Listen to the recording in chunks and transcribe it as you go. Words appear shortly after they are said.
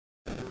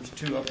There's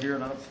two up here,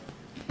 and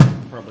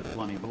probably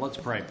plenty, but let's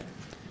pray.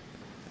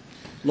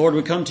 Lord,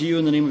 we come to you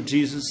in the name of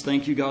Jesus.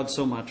 Thank you, God,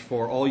 so much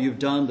for all you've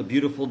done, the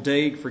beautiful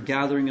day, for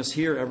gathering us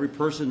here. Every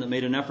person that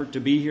made an effort to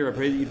be here, I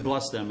pray that you'd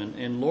bless them.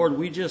 And Lord,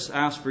 we just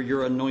ask for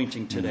your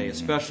anointing today,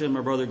 especially in my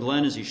brother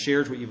Glenn as he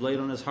shares what you've laid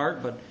on his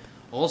heart, but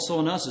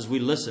also in us as we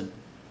listen.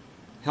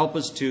 Help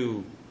us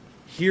to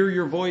hear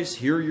your voice,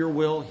 hear your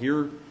will,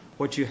 hear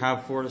what you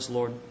have for us,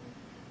 Lord.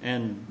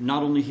 And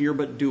not only hear,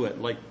 but do it.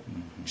 Like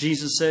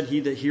Jesus said, he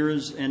that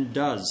hears and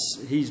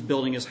does, he's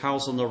building his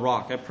house on the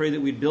rock. I pray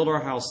that we'd build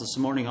our house this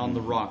morning on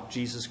the rock,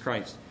 Jesus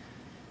Christ,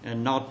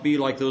 and not be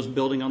like those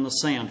building on the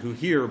sand who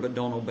hear but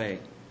don't obey.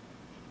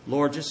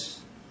 Lord,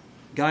 just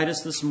guide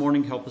us this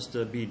morning. Help us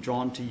to be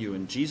drawn to you.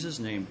 In Jesus'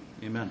 name,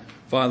 amen.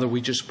 Father, we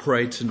just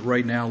pray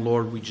right now,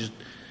 Lord,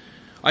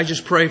 I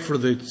just pray for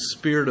the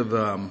spirit of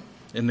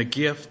and the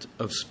gift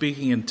of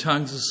speaking in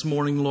tongues this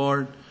morning,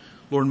 Lord.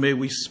 Lord, may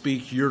we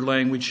speak your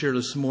language here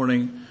this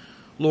morning.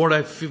 Lord,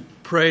 I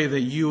pray that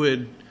you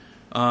would,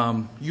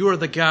 you are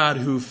the God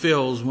who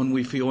fills when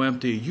we feel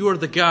empty. You are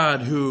the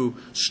God who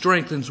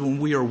strengthens when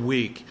we are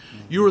weak.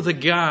 You are the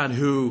God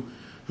who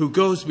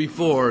goes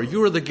before.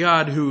 You are the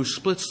God who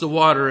splits the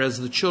water as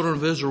the children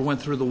of Israel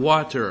went through the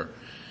water.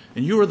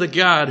 And you are the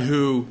God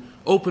who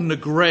opened the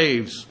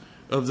graves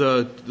of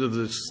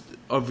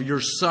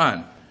your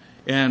Son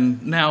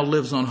and now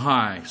lives on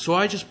high. So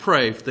I just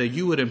pray that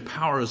you would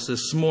empower us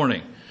this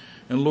morning.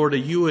 And Lord, that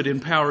you would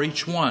empower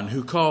each one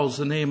who calls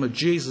the name of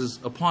Jesus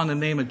upon the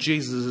name of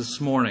Jesus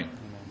this morning.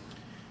 Amen.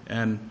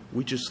 And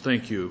we just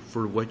thank you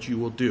for what you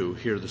will do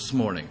here this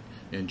morning.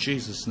 In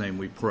Jesus' name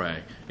we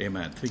pray.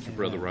 Amen. Thank you,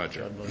 Brother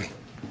Roger.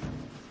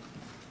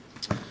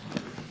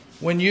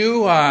 When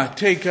you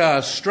take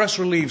stress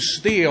relief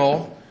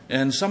steel,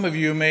 and some of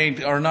you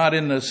are not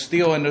in the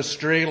steel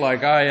industry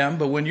like I am,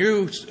 but when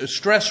you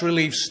stress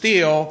relief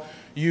steel,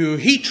 you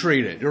heat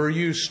treat it, or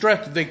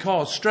they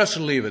call it stress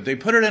relieve it. They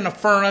put it in a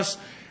furnace,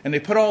 and they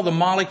put all the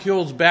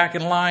molecules back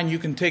in line. You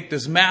can take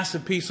this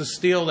massive piece of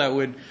steel that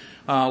would,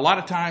 a lot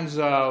of times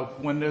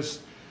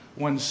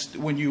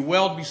when you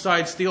weld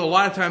beside steel, a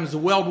lot of times the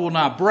weld will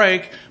not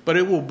break, but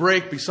it will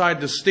break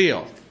beside the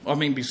steel.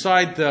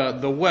 Beside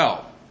the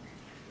weld.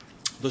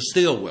 The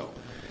steel will.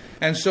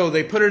 And so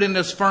they put it in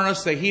this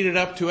furnace, they heat it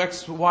up to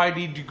X, Y,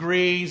 D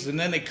degrees, and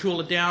then they cool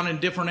it down in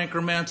different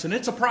increments. And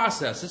it's a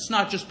process. It's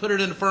not just put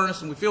it in the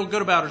furnace and we feel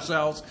good about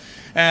ourselves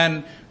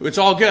and it's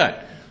all good.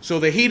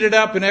 So they heat it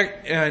up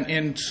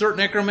in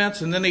certain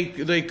increments, and then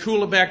they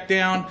cool it back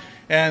down,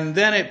 and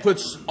then it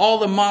puts all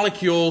the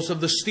molecules of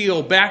the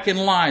steel back in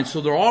line.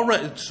 So they're all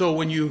ready. So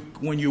when you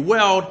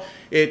weld,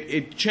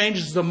 it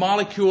changes the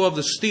molecule of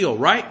the steel,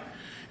 right?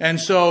 And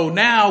so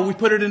now we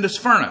put it in this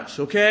furnace,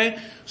 okay?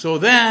 So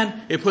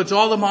then it puts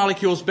all the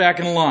molecules back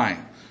in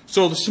line.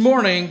 So this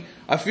morning,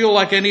 I feel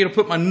like I need to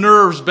put my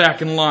nerves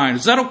back in line.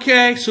 Is that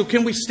okay? So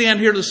can we stand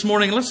here this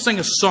morning and let's sing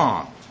a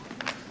song?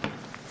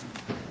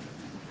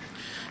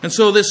 And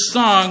so this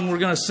song we're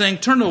going to sing,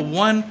 turn to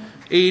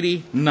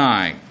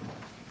 189.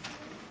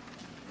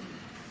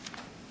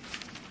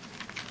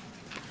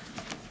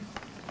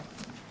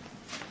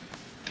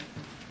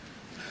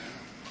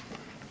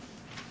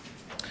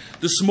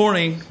 This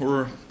morning,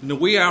 or in the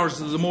wee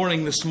hours of the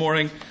morning this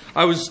morning,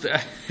 I was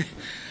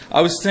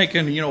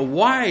thinking,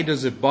 why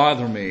does it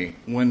bother me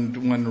when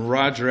Brother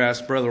Roger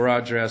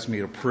asked me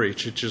to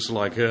preach? It's just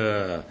like,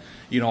 I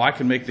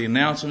can make the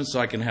announcements,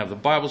 I can have the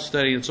Bible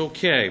study, it's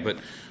okay. But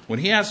when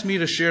he asked me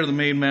to share the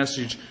main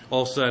message,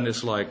 all of a sudden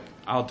it's like,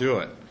 I'll do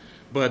it.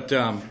 But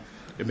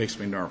it makes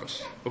me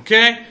nervous,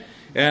 okay?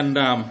 And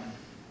I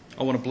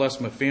want to bless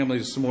my family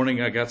this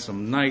morning. I got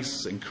some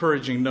nice,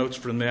 encouraging notes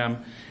from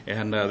them.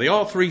 And they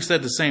all three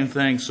said the same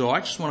thing, so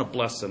I just want to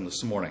bless them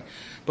this morning.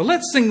 But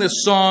let's sing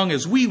this song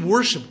as we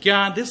worship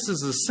God. This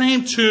is the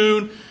same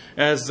tune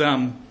as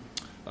Come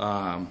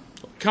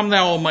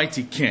Thou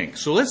Almighty King.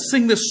 So let's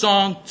sing this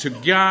song to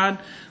God,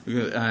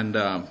 and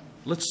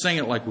let's sing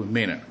it like we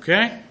mean it,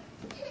 okay?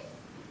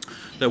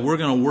 That we're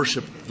going to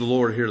worship the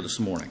Lord here this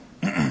morning.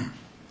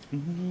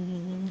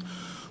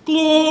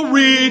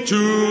 Glory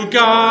to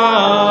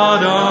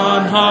God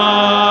on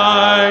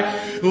high.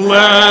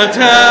 Let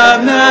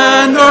heaven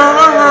and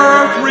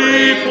earth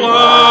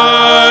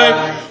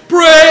reply.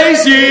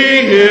 Praise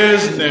ye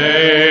his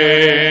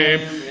name.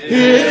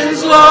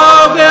 His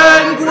love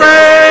and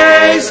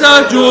grace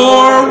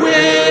adore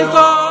with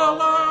all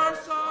our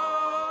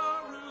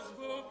sorrows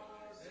book.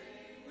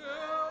 Sing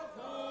will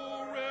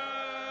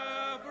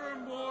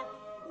forevermore.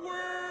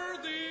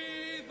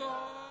 Worthy the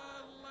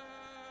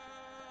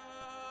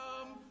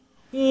Lamb.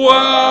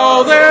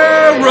 While they're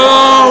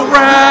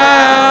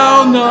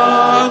around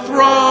the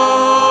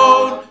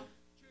throne,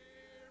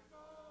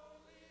 cheerfully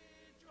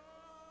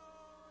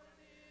join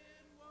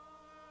in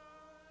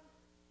one,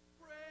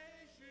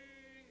 praise ye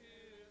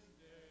his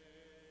name.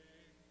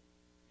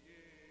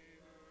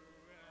 Ye who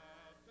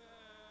have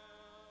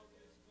felt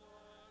his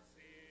blood,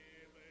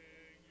 sealing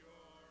your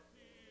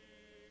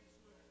peace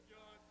with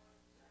joy,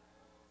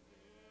 sound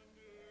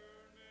in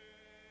your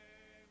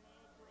name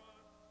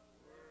abroad,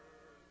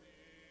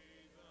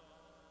 worthy the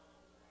Lamb.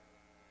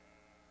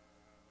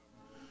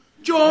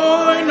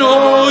 Join,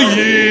 O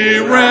ye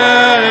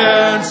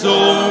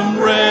ransom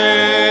race.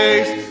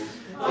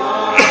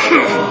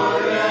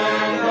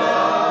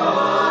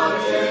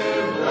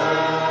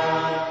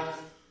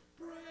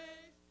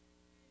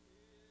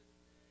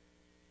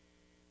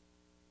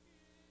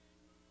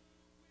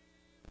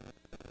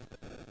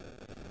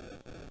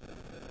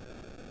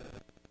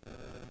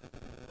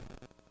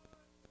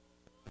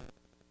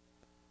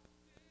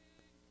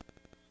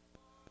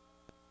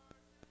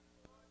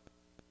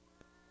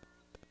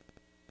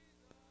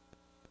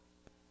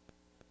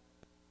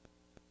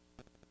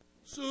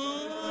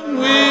 Soon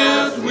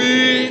will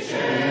we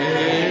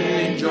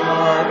change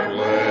our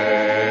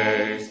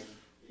place,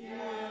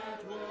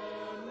 yet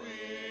will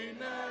we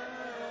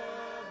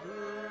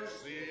never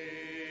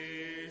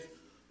cease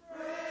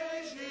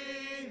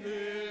praising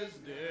His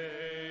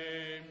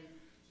name.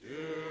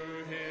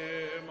 To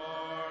Him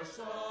our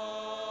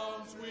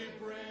songs we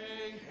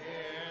bring,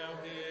 hail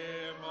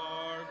Him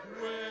our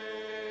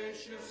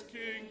gracious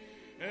King,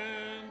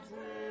 and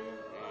through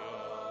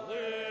all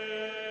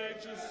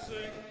ages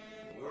sing.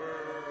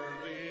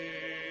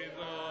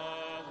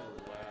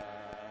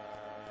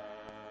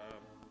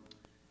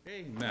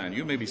 Amen.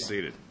 You may be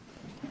seated.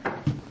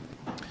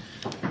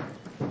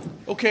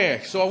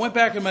 Okay, so I went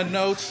back in my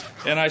notes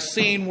and I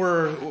seen it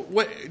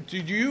was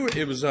June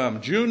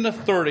the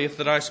 30th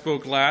that I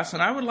spoke last,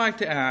 and I would like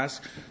to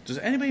ask, does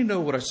anybody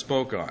know what I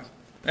spoke on?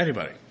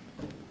 Anybody?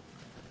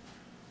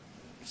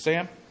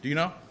 Sam, do you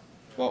know?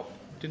 Well,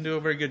 didn't do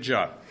a very good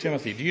job.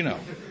 Timothy, do you know?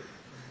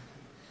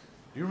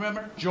 Do you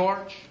remember?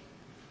 George?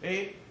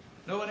 Abe?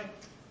 Nobody?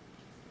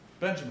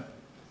 Benjamin?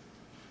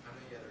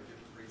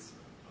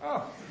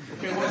 Oh,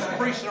 okay, what's the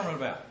pre-sermon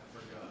about?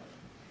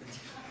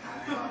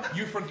 Forgot.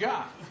 You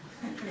forgot.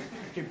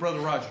 Okay,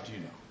 Brother Roger, do you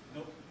know?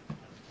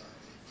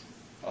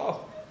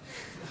 Nope.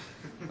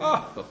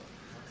 Oh.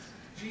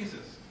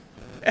 Jesus.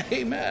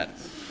 Amen.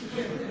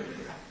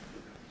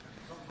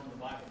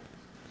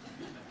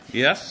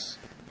 Yes?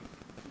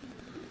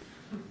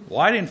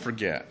 Well, I didn't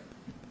forget.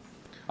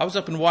 I was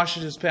up in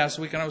Washington this past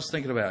week and I was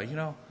thinking about,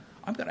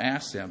 I'm going to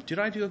ask them, did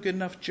I do a good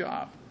enough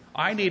job?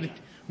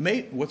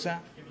 What's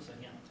that?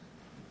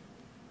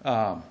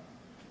 About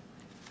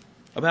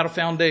a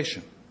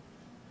foundation.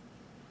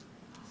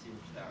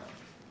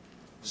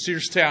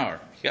 Sears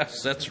Tower.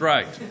 Yes, that's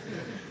right.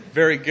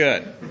 Very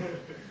good.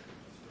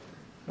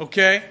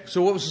 Okay,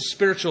 so what was the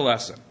spiritual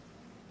lesson?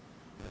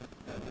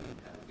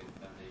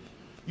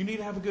 You need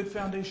to have a good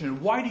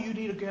foundation. Why do you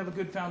need to have a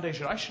good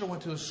foundation? I should have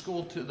went to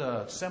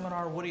the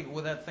seminar,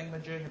 with that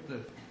thingamajig at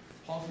the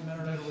Halls of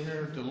Internet over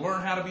here, to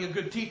learn how to be a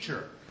good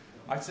teacher.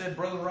 I said,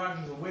 Brother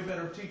Rogers is a way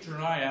better teacher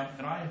than I am,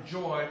 and I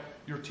enjoy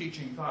your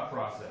teaching thought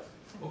process.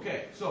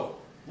 Okay, so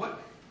what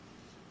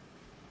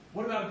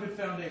about a good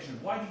foundation?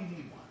 Why do you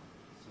need one?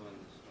 So when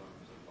the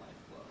storms of life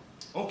blow.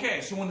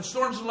 Okay, so when the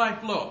storms of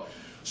life blow.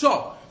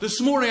 So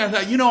this morning I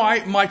thought,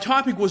 my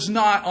topic was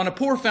not on a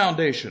poor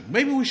foundation.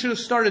 Maybe we should have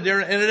started there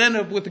and it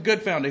ended up with a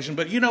good foundation.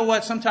 But you know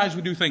what? Sometimes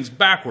we do things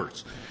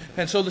backwards.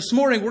 And so this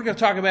morning we're going to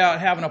talk about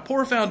having a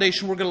poor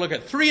foundation. We're going to look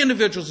at 3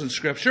 individuals in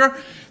Scripture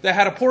that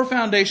had a poor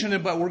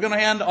foundation, but we're going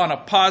to end on a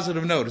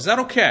positive note. Is that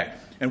okay?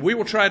 And we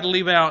will try to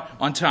leave out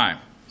on time.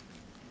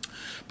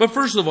 But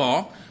first of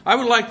all, I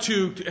would like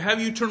to have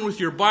you turn with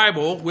your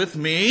Bible with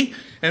me,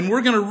 and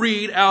we're going to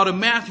read out of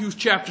Matthew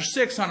chapter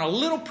 6 on a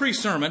little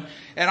pre-sermon.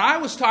 And I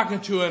was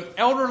talking to an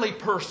elderly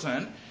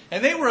person,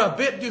 and they were a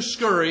bit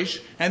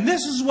discouraged, and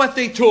this is what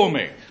they told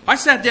me. I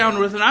sat down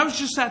with them, and I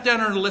just sat down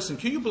there and listened.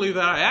 Can you believe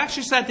that? I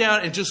actually sat down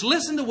and just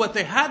listened to what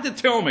they had to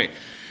tell me.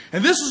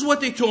 And this is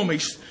what they told me.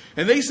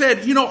 And they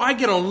said, I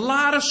get a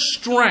lot of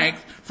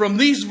strength from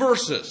these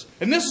verses.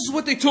 And this is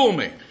what they told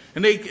me.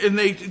 And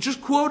they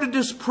just quoted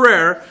this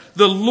prayer,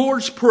 the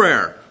Lord's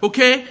Prayer.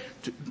 Okay?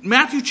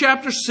 Matthew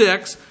chapter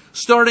 6,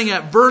 starting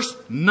at verse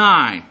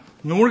 9.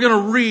 And we're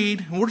going to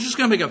read, and we're just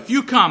going to make a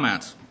few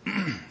comments.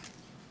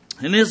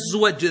 And this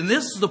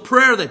is the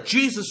prayer that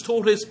Jesus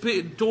told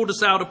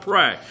us how to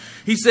pray.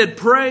 He said,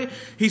 pray,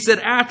 he said,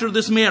 after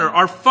this manner,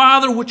 our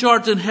Father which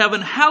art in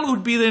heaven,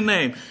 hallowed be thy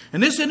name.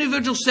 And this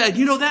individual said,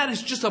 that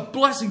is just a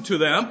blessing to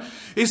them.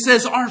 It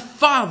says, our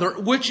Father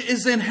which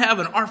is in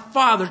heaven, our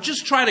Father.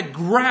 Just try to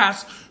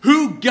grasp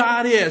who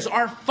God is,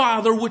 our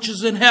Father which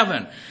is in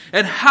heaven.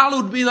 And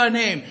hallowed be thy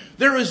name.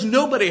 There is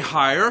nobody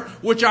higher,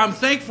 which I'm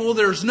thankful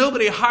there's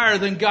nobody higher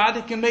than God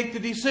that can make the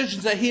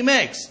decisions that He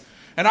makes.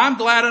 And I'm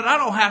glad that I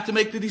don't have to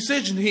make the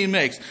decision He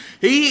makes.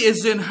 He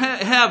is in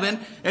heaven,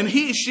 and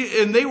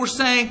and they were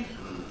saying,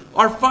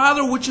 our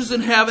Father which is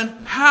in heaven,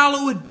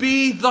 hallowed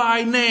be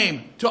thy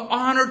name. To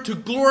honor, to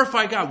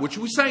glorify God, which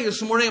we sang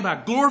this morning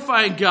about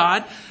glorifying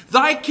God.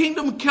 Thy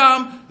kingdom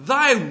come,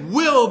 thy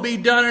will be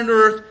done on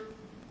earth.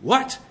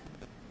 What?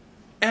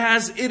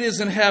 As it is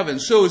in heaven.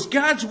 So is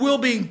God's will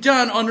being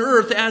done on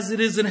earth as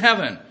it is in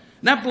heaven? And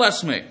that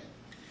blessed me.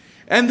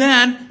 And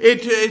then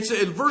it's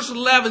verse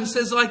 11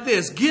 says like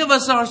this: give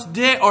us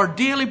our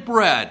daily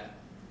bread.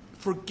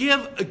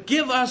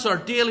 Give us our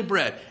daily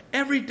bread.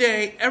 every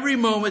day, every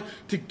moment,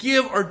 to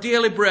give our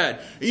daily bread.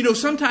 You know,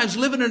 sometimes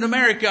living in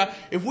America,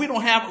 if we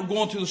don't have it, we're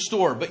going to the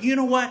store. But you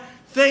know what?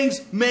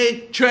 Things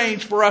may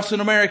change for us in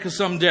America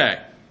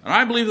someday. And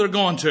I believe they're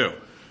going to.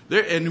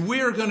 And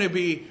we are going to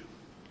be,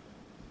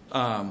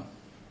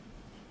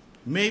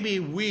 maybe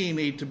we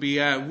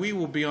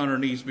will be on our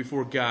knees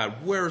before God.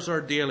 Where's our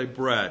daily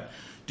bread?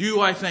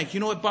 I think,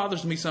 you know what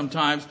bothers me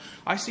sometimes?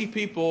 I see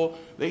people,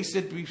 they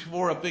sit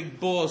before a big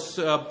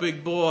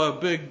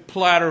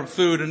platter of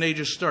food, and they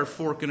just start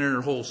forking in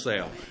it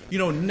wholesale. You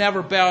know,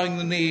 never bowing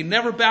the knee,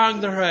 never bowing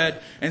their head,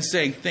 and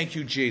saying, thank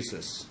you,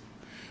 Jesus.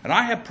 And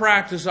I have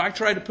practice, I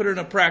try to put it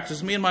in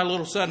practice. Me and my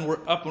little son were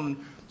up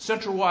in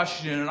Central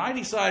Washington, and I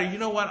decided, you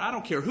know what, I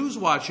don't care who's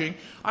watching,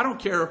 I don't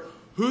care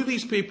who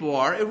these people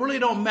are, it really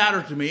don't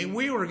matter to me.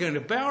 We were going to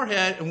bow our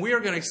head, and we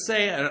are going to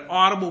say an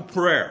audible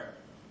prayer.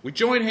 We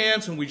joined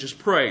hands and we just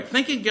prayed,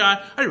 thanking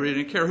God. I really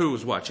didn't care who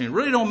was watching. It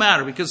really don't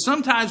matter, because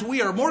sometimes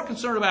we are more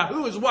concerned about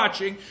who is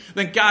watching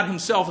than God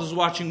himself is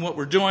watching what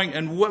we're doing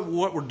and what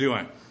we're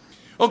doing.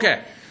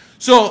 Okay,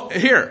 so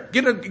here,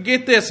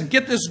 get this and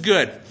get this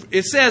good.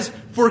 It says,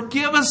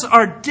 forgive us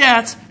our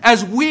debts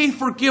as we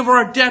forgive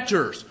our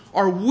debtors.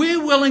 Are we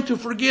willing to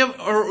forgive,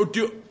 or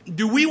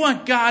do we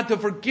want God to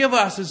forgive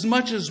us as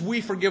much as we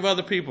forgive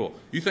other people?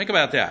 You think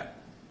about that.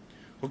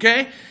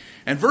 Okay?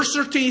 And verse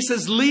 13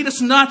 says, lead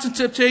us not to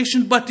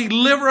temptation, but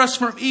deliver us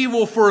from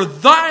evil. For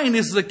thine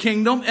is the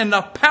kingdom and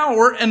the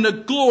power and the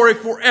glory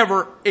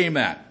forever.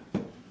 Amen.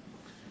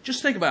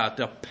 Just think about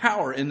the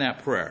power in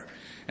that prayer.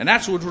 And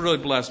that's what really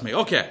blessed me.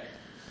 Okay.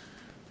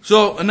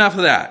 So enough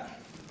of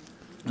that.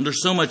 And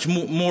there's so much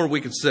more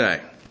we could say.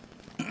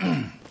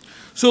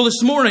 So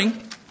this morning,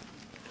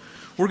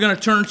 we're going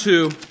to turn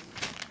to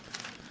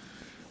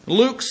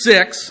Luke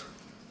 6.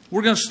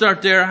 We're going to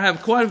start there. I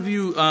have quite a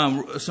few,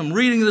 some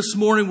reading this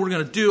morning we're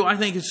going to do. I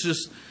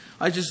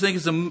just think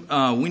it's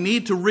we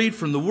need to read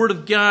from the Word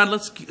of God.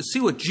 Let's see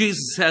what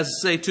Jesus has to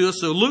say to us.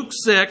 So Luke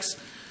 6,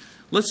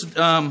 let's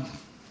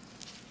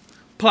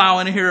plow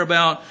in here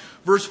about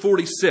verse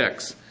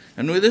 46.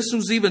 And this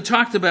was even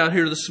talked about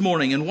here this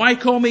morning. And why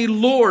call me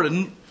Lord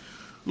and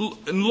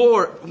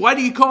Lord? Why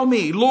do you call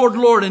me Lord,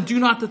 Lord, and do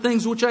not the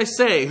things which I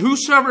say?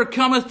 Whosoever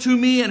cometh to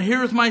me and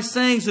heareth my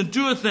sayings and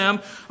doeth them,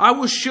 I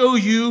will show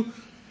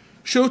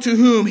to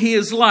whom he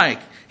is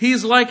like. He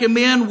is like a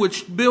man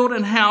which built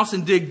an house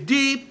and dig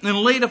deep and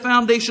laid a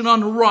foundation on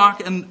the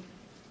rock. And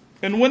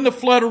when the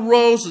flood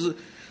arose,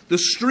 the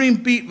stream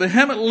beat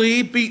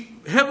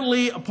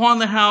heavily upon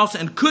the house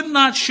and could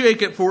not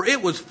shake it, for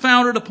it was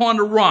founded upon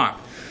the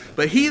rock.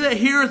 But he that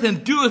heareth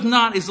and doeth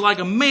not is like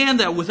a man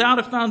that without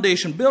a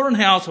foundation built an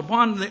house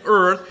upon the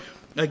earth,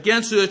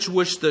 against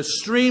which the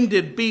stream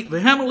did beat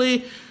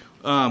heavily,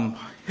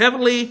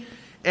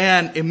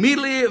 and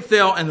immediately it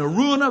fell, and the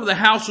ruin of the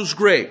house was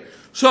great.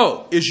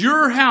 So, is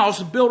your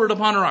house built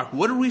upon a rock?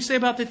 What did we say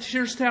about the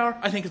Sears Tower?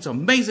 I think it's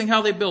amazing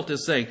how they built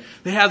this thing.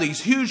 They have these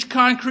huge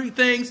concrete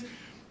things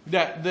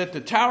that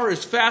the tower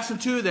is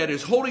fastened to, that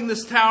is holding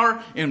this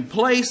tower in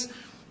place.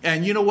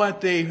 And you know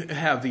what? They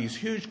have these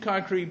huge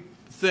concrete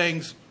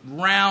things,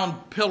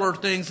 round pillar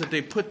things that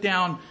they put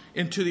down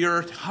into the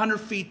earth,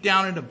 100 feet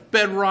down into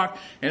bedrock,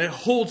 and it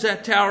holds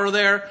that tower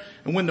there.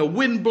 And when the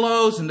wind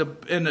blows and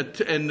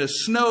the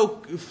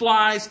snow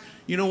flies,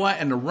 you know what?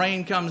 And the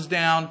rain comes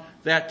down,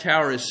 that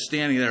tower is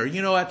standing there.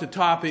 You know, at the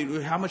top,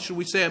 how much should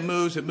we say it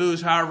moves? It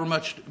moves however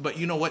much, but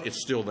you know what?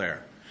 It's still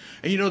there.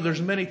 And you know,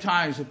 there's many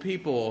times that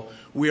people,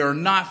 we are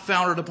not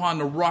founded upon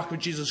the rock of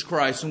Jesus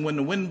Christ, and when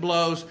the wind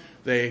blows,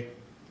 they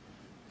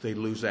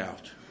lose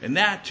out. And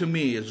that, to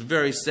me, is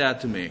very sad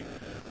to me.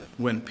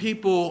 When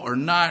people are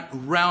not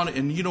around,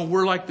 and you know,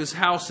 we're like this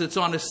house that's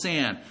on the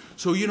sand.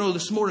 So, you know,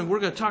 this morning we're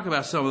going to talk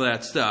about some of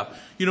that stuff.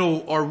 You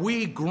know, are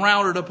we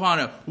grounded upon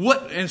it?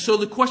 And so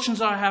the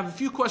questions I have, a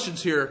few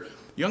questions here.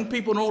 Young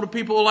people and older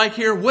people alike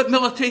here. What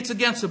militates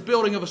against the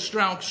building of a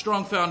strong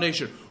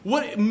foundation?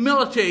 What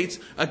militates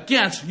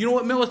against? You know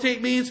what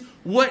militate means?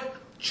 What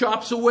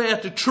chops away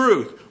at the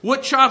truth?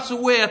 What chops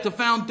away at the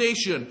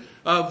foundation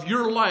of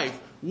your life?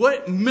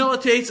 What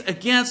militates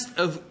against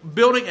of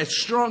building a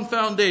strong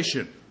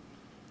foundation?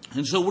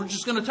 And so we're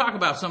just going to talk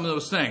about some of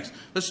those things.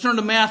 Let's turn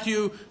to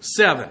Matthew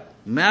 7.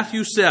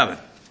 Matthew 7.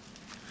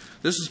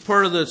 This is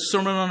part of the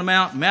Sermon on the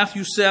Mount,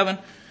 Matthew 7.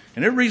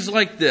 And it reads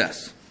like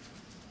this.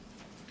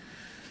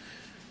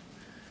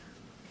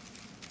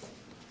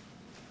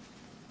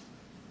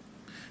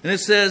 And it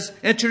says,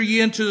 enter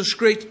ye into the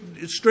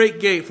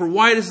straight gate, for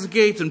wide is the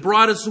gate, and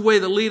broad is the way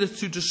that leadeth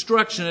to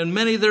destruction, and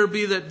many there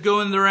be that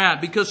go in thereat.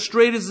 Because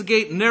straight is the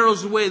gate, and narrow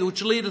is the way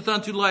which leadeth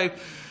unto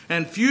life,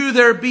 and few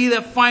there be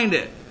that find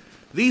it.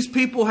 The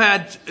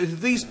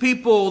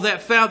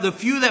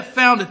few that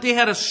found it, they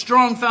had a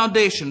strong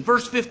foundation.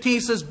 Verse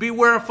 15 says,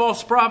 beware of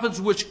false prophets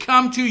which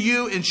come to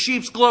you in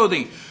sheep's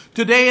clothing.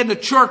 Today in the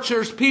church,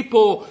 there's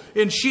people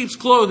in sheep's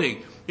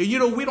clothing. You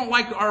know,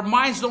 our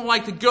minds don't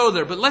like to go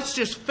there, but let's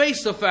just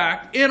face the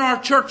fact, in our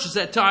churches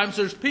at times,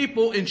 there's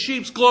people in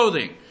sheep's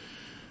clothing.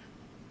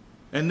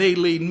 And they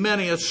lead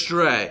many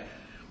astray.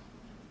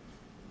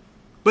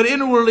 but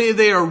inwardly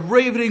they are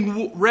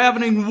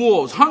ravening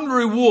wolves,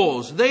 hungry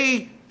wolves.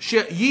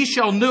 Ye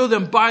shall know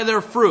them by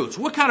their fruits.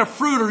 What kind of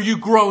fruit are you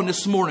growing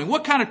this morning?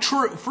 What kind of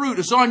fruit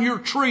is on your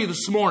tree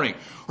this morning?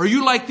 Are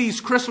you like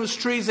these Christmas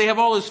trees? They have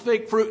all this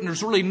fake fruit and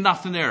there's really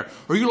nothing there.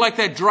 Are you like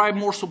that dry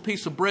morsel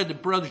piece of bread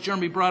that Brother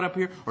Jeremy brought up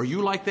here? Are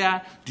you like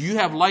that? Do you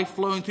have life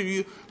flowing through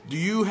you?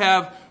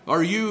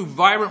 Are you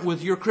vibrant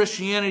with your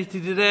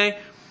Christianity today?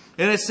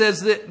 And it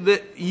says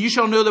that you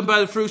shall know them by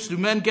the fruits. Do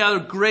men gather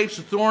grapes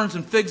of thorns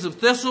and figs of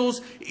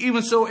thistles?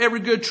 Even so, every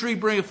good tree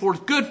bringeth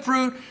forth good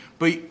fruit,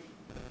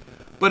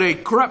 but a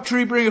corrupt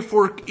tree bringeth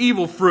forth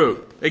evil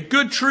fruit. A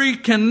good tree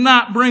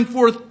cannot bring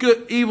forth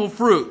evil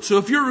fruit. So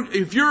if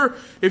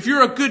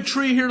you're a good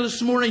tree here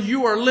this morning,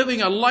 you are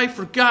living a life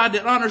for God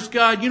that honors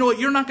God. You know what?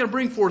 You're not going to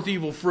bring forth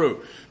evil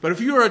fruit. But if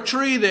you're a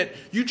tree that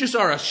you just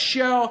are a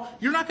shell,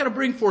 you're not going to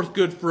bring forth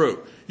good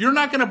fruit. You're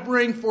not going to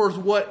bring forth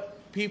what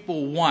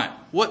people want,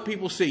 what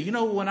people see. You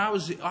know, when I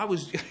was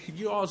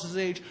you all his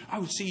age, I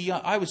would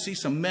see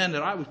some men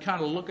that I would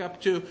kind of look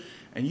up to,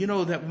 and you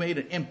know, that made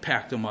an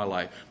impact on my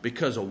life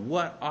because of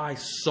what I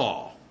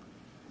saw.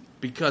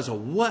 Because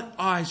of what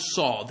I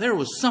saw, there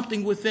was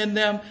something within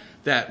them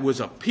that was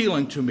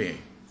appealing to me.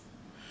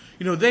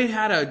 You know, they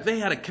had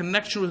a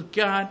connection with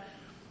God.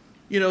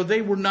 You know,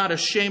 they were not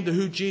ashamed of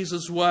who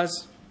Jesus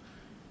was.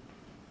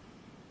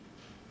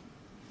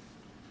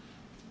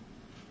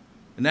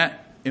 And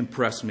that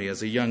impressed me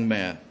as a young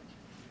man.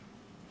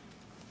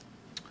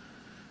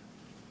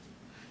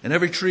 And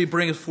every tree that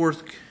bringeth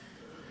forth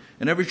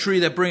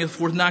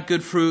not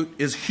good fruit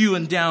is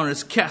hewn down and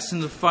is cast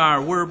into the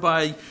fire,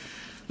 whereby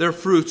their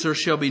fruits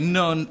shall be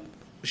known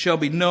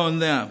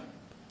them.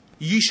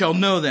 Ye shall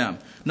know them.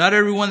 Not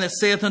every one that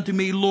saith unto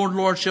me, Lord,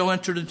 Lord, shall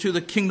enter into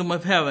the kingdom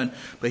of heaven,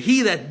 but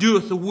he that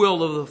doeth the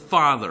will of the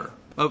Father,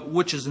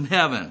 which is in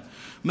heaven.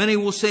 Many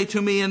will say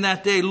to me in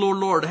that day, Lord,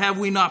 Lord, have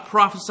we not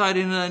prophesied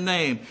in thy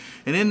name?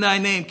 And in thy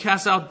name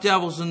cast out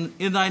devils, and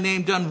in thy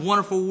name done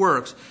wonderful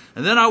works?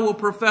 And then I will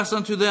profess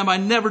unto them, I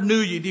never knew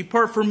you.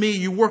 Depart from me,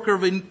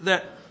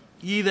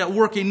 ye that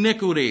work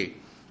iniquity.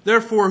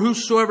 Therefore,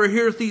 whosoever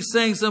heareth these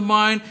sayings of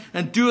mine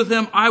and doeth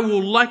them, I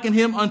will liken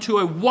him unto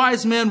a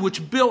wise man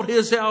which built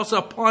his house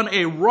upon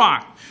a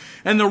rock.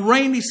 And the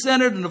rain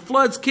descended, and the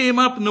floods came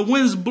up, and the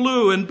winds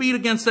blew and beat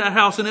against that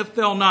house, and it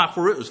fell not,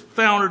 for it was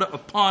founded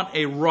upon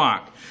a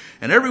rock.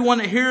 And every one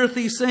that heareth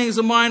these sayings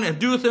of mine and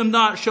doeth them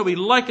not shall be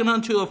likened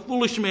unto a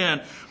foolish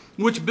man,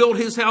 which built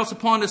his house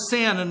upon the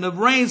sand. And the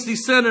rains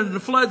descended, and the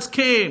floods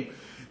came,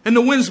 and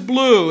the winds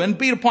blew and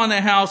beat upon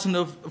that house, and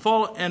it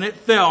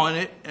fell,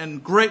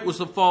 and great was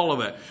the fall of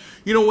it.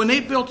 You know, when they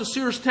built the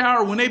Sears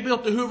Tower, when they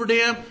built the Hoover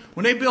Dam,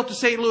 when they built the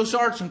St. Louis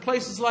Arch and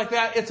places like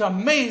that, it's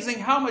amazing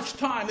how much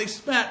time they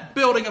spent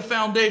building a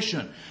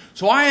foundation.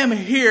 So I am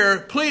here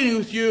pleading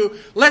with you,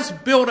 let's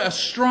build a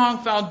strong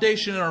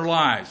foundation in our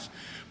lives.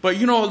 But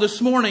you know,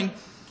 this morning,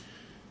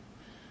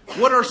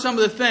 what are some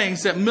of the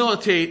things that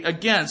militate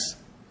against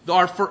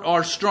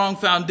our strong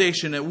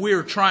foundation that we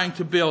are trying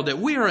to build, that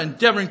we are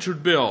endeavoring to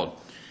build?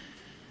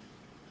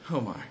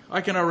 Oh my, I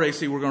can already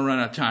see we're going to run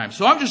out of time.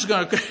 So I'm just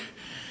going to...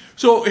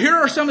 So here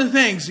are some of the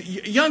things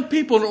young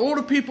people and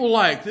older people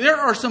like. There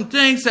are some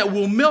things that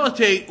will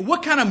militate.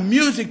 What kind of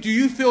music do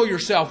you fill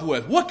yourself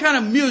with? What kind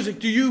of music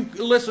do you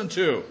listen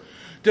to?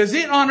 Does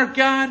it honor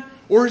God,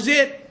 or is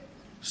it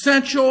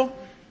sensual?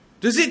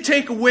 Does it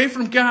take away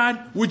from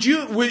God? Would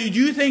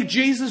you think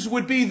Jesus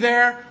would be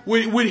there?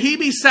 Would he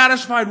be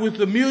satisfied with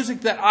the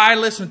music that I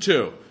listen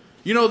to?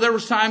 You know, there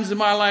was times in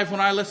my life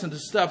when I listened to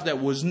stuff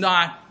that was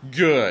not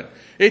good.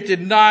 It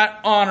did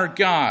not honor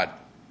God.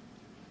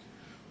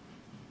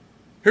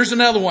 Here's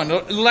another one,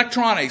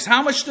 electronics.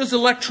 How much does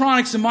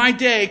electronics in my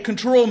day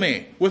control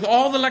me? With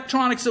all the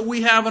electronics that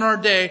we have in our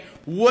day,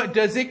 what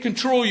does it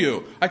control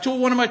you? I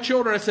told one of my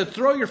children, I said,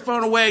 throw your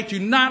phone away. Do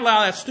not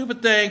allow that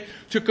stupid thing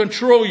to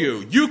control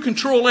you. You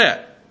control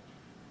it.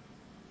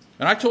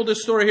 And I told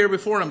this story here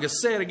before, and I'm going to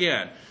say it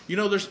again. You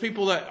know, there's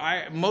people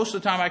that most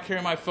of the time I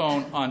carry my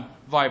phone on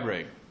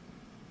vibrate.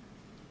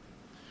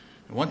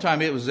 And one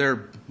time it was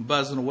there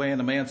buzzing away, and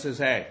the man says,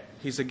 hey,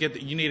 he said,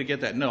 you need to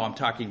get that. No, I'm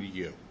talking to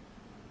you.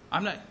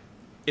 I'm not,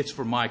 it's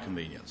for my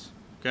convenience,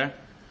 okay?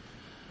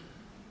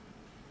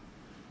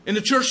 In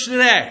the church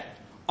today,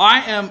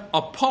 I am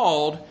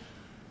appalled.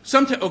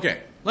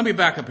 Okay, let me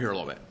back up here a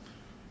little bit.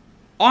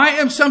 I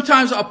am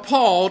sometimes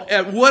appalled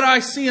at what I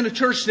see in the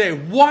church today.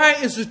 Why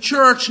is the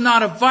church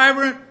not a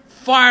vibrant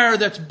fire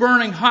that's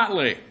burning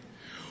hotly?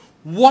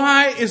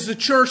 Why is the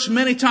church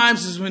many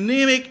times is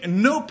anemic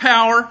and no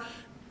power,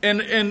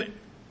 and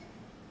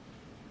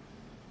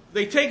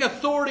they take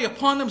authority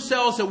upon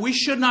themselves that we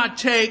should not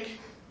take?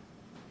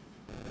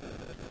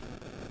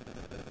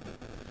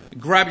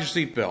 Grab your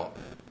seatbelt.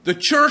 The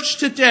church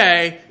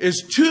today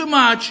is too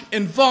much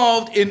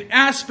involved in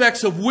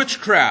aspects of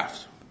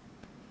witchcraft.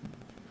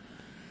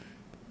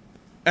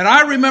 And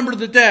I remember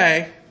the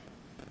day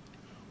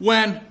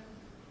when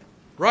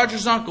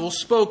Roger's uncle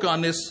spoke on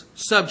this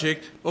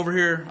subject over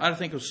here. I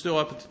think it was still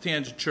up at the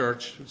Tangent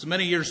Church. It was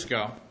many years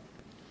ago.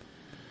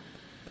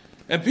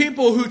 And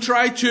people who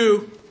tried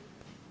to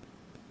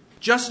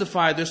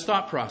justify this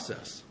thought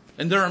process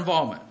and their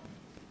involvement.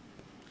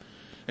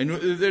 And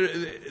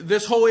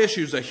this whole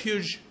issue is a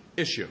huge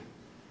issue.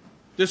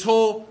 This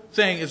whole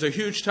thing is a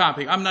huge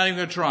topic. I'm not even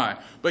going to try.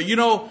 But you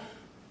know,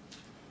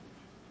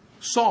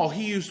 Saul,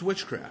 he used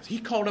witchcraft. He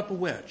called up a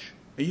witch.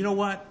 And you know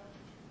what?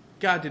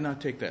 God did not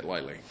take that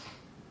lightly.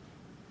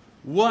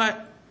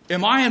 What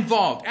am I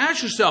involved?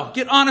 Ask yourself.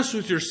 Get honest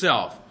with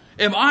yourself.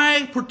 Am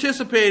I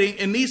participating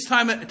in these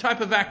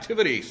type of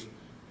activities?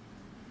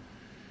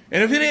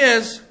 And if it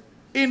is,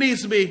 it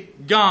needs to be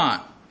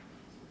gone.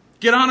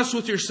 Get honest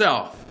with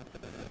yourself.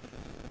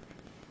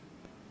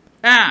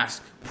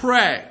 Ask.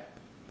 Pray.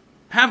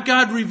 Have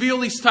God reveal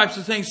these types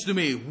of things to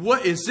me.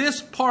 What is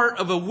this part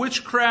of a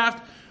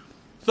witchcraft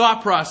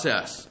thought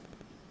process?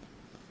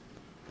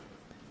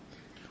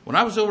 When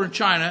I was over in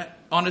China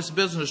on this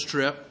business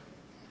trip,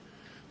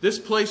 this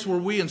place where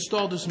we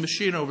installed this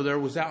machine over there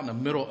was out in the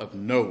middle of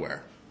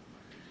nowhere.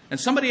 And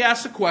somebody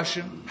asked the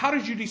question, how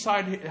did you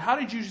decide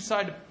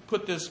to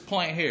put this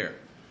plant here?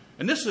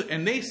 And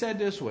they said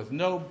this with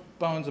no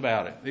bones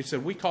about it. They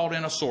said, we called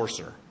in a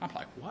sorcerer. I'm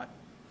like, what?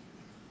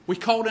 We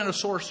called in a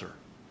sorcerer.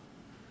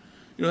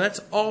 You know,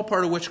 that's all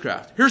part of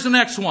witchcraft. Here's the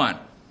next one.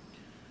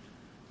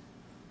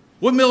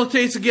 What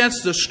militates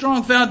against a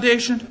strong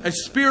foundation? A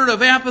spirit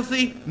of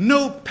apathy,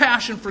 no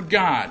passion for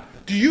God.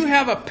 Do you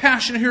have a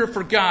passion here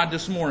for God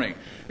this morning?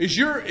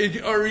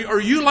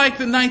 Are you like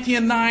the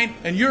 99?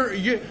 And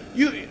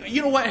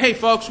you know what? Hey,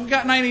 folks, we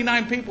got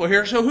 99 people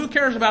here, so who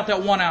cares about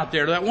that one out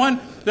there? That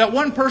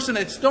one person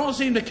that don't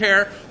seem to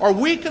care. Are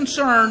we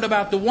concerned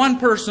about the one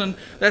person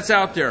that's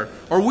out there?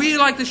 Are we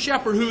like the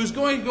shepherd who's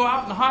going to go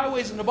out in the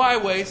highways and the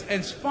byways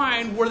and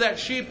find where that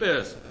sheep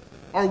is?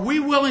 Are we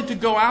willing to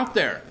go out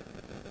there?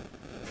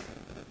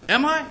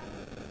 Am I?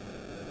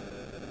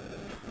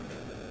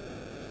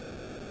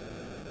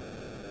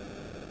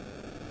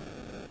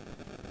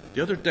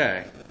 The other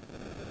day,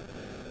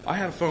 I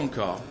had a phone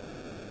call,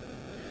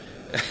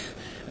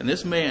 and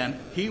this man,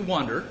 he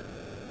wondered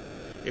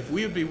if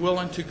we would be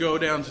willing to go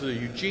down to the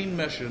Eugene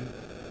Mission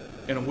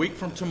in a week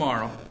from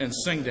tomorrow and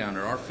sing down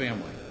there, our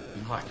family.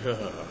 I'm like,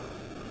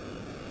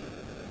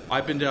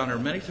 I've been down there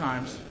many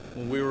times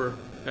when we were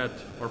at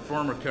our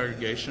former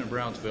congregation in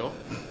Brownsville,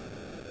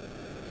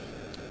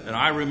 and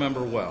I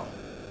remember well.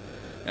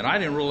 And I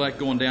didn't really like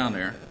going down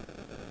there.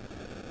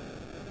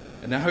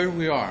 And now here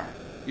we are,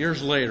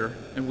 years later,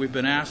 and we've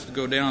been asked to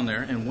go down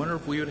there and wonder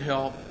if we would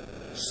help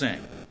sing.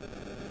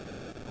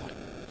 Like,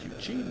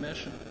 Eugene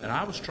Mission? And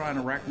I was trying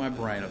to rack my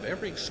brain of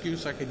every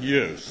excuse I could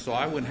use so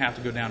I wouldn't have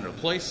to go down there. The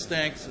place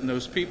stinks, and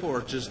those people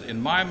are just,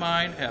 in my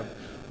mind, have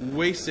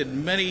wasted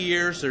many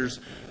years.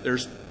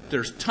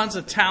 There's tons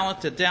of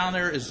talent that down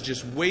there is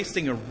just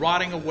wasting and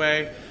rotting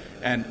away.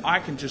 And I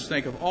can just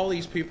think of all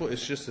these people.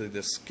 It's just a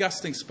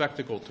disgusting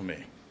spectacle to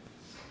me.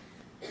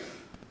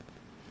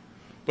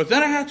 But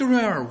then I have to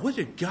remember, what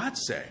did God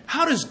say?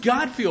 How does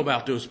God feel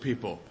about those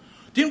people?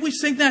 Didn't we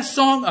sing that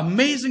song,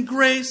 Amazing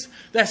Grace,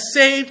 that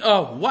saved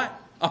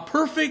a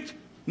perfect,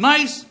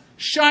 nice,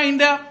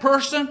 shined out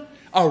person?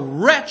 A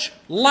wretch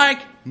like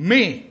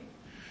me.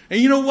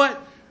 And you know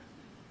what?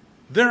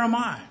 There am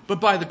I, but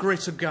by the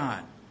grace of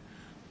God.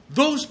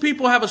 Those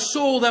people have a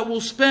soul that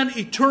will spend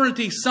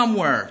eternity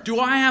somewhere. Do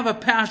I have a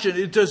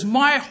passion? Does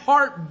my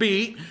heart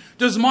beat?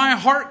 Does my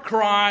heart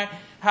cry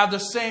have the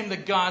same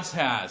that God's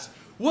has?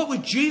 What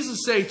would Jesus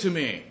say to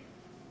me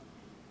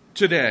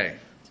today?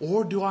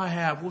 Or do I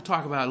have, we'll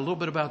talk about a little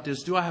bit about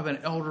this, do I have an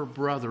elder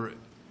brother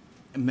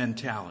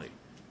mentality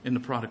in the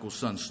prodigal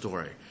son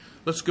story?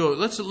 Let's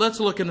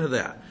look into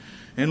that.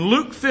 In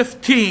Luke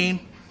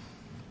 15,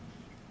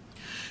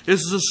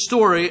 this is a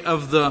story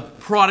of the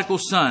prodigal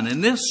son.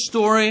 And this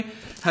story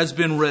has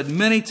been read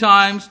many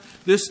times.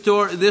 This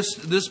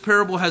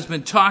parable has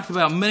been talked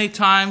about many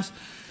times.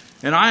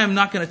 And I am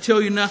not going to tell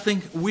you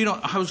nothing.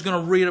 I was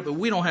going to read it, but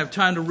we don't have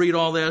time to read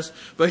all this.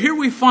 But here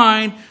we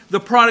find the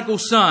prodigal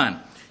son.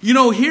 You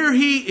know, here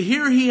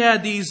he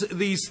had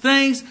these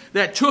things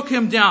that took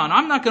him down.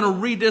 I'm not going to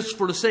read this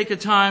for the sake of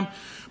time.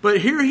 But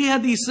here he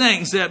had these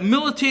things that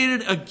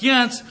militated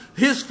against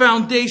his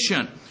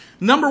foundation.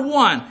 Number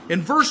 1,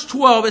 in verse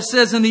 12, it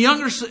says, and the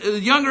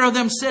younger of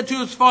them said to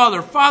his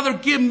father, Father,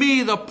 give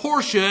me the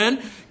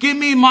portion, give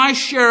me my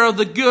share of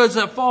the goods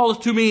that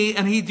falleth to me.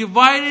 And he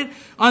divided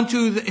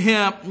unto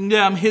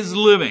them his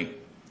living.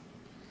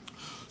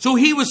 So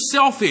he was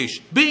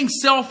selfish. Being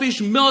selfish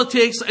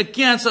militates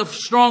against a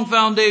strong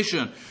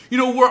foundation. You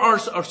know, our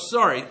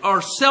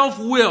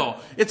self-will,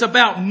 it's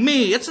about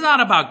me. It's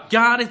not about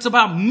God, it's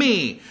about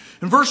me.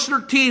 In verse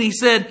 13, he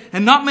said,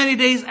 and not many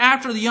days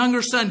after, the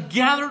younger son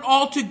gathered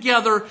all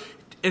together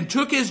and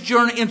took his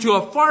journey into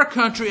a far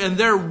country, and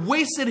there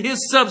wasted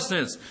his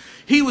substance.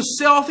 He was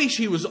selfish.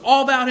 He was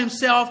all about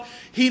himself.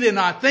 He did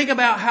not think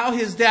about how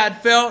his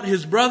dad felt,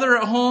 his brother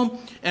at home,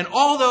 and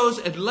all those,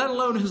 and let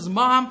alone his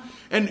mom.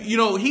 And, you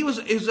know, it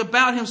was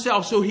about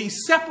himself. So he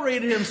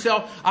separated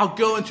himself. I'll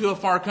go into a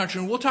far country.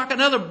 And we'll talk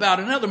about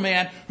another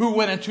man who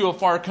went into a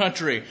far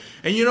country.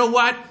 And you know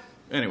what?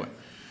 Anyway.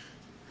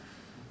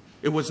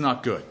 It was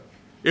not good.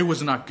 It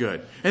was not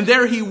good. And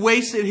there he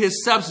wasted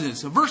his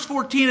substance. In verse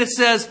 14 it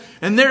says,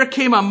 and there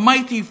came a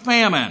mighty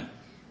famine.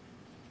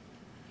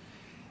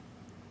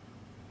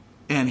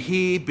 And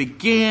he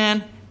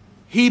began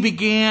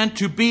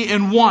to be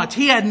in want.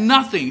 He had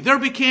nothing. There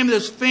became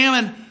this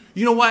famine.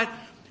 You know what?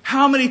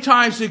 How many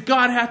times did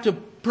God have to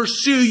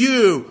pursue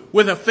you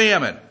with a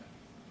famine?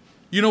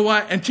 You know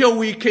what? Until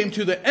we came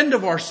to the end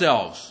of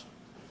ourselves.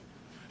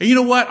 And you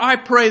know what? I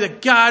pray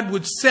that God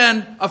would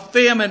send a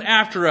famine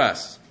after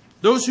us.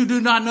 Those who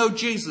do not know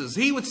Jesus,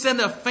 he would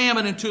send a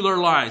famine into their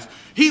lives.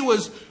 He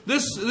was,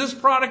 this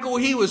prodigal,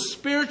 he was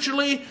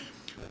spiritually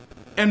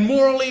and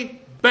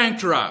morally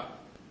bankrupt.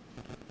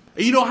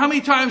 You know, how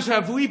many times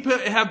have we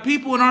have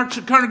people in our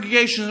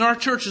congregations, in our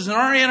churches, in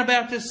our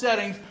Anabaptist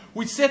settings,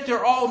 we sit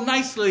there all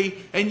nicely,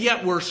 and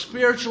yet we're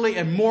spiritually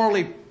and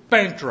morally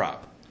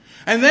bankrupt.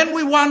 And then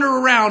we wander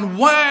around,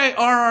 why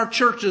are our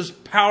churches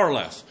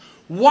powerless?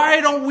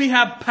 Why don't we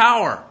have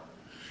power?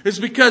 It's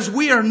because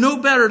we are no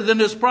better than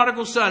this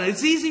prodigal son.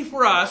 It's easy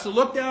for us to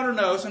look down our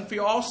nose and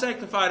feel all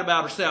sanctified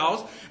about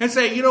ourselves and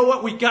say, you know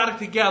what, we got it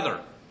together.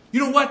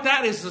 You know what,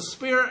 that is the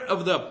spirit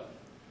of the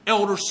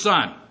elder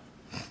son.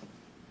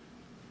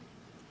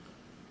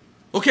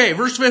 Okay,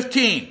 verse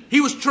 15.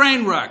 He was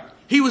train wrecked.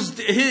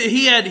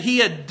 He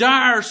had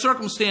dire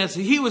circumstances.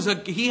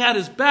 He had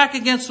his back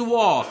against the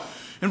wall.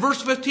 In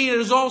verse 15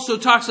 it also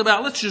talks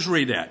about, let's just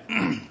read that.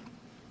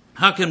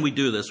 How can we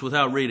do this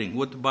without reading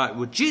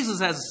what Jesus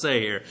has to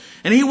say here?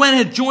 And he went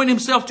and joined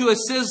himself to a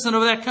citizen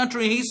of that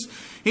country.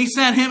 He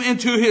sent him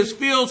into his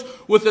fields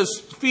with his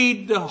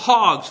feed the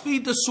hogs,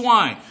 feed the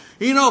swine.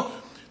 You know,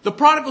 the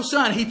prodigal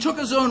son, he took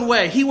his own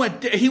way. He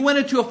went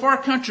into a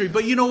far country,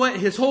 but you know what?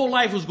 His whole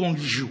life was going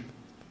zoop.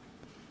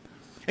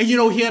 And you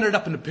know, he ended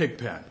up in the pig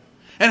pen.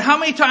 And how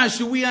many times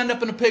do we end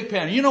up in a pig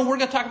pen? You know, we're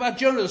going to talk about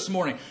Jonah this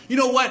morning. You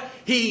know what?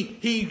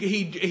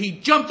 He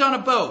jumped on a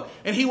boat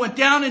and he went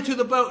down into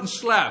the boat and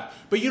slept.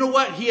 But you know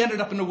what? He ended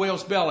up in the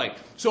whale's belly.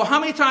 So how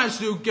many times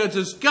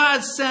does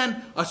God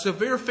send a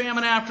severe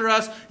famine after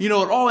us? You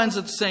know, it all ends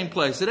at the same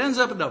place. It ends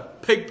up in the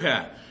pig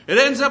pen. It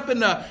ends up in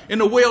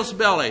the whale's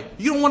belly.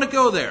 You don't want to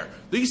go there.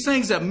 These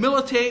things that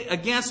militate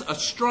against a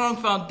strong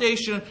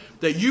foundation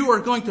that you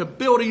are going to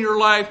build in your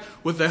life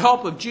with the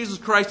help of Jesus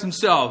Christ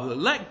himself.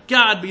 Let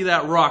God be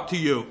that rock to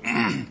you.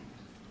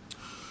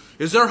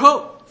 Is there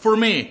hope for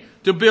me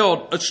to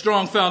build a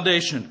strong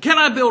foundation? Can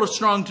I build a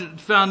strong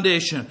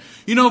foundation?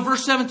 You know,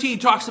 verse 17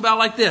 talks about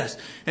like this.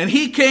 And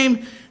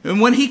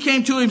when he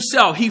came to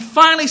himself, he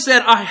finally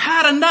said, I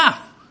had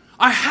enough.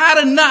 I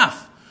had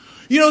enough.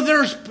 You know,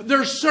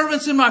 there's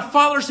servants in my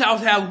father's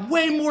house have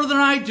way more than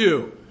I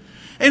do.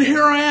 And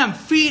here I am,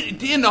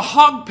 in the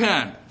hog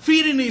pen,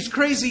 feeding these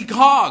crazy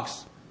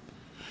hogs.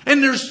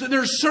 And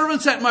there's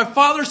servants at my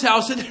father's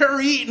house and they're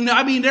eating,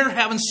 they're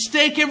having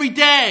steak every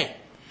day.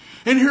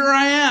 And here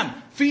I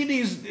am, feeding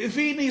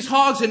these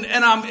hogs. And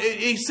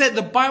he said,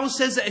 the Bible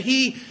says that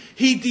he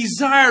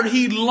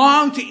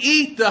longed to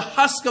eat the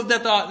husk of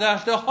that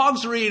the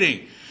hogs are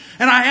eating.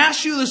 And I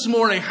ask you this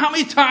morning, how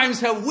many times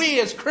have we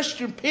as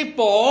Christian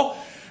people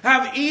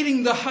have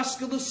eating the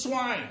husk of the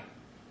swine?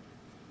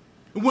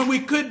 When we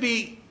could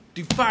be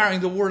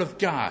defiling the Word of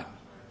God.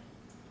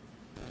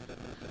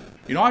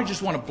 You know, I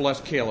just want to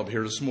bless Caleb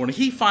here this morning.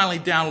 He finally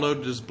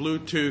downloaded his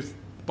Bluetooth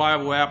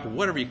Bible app, or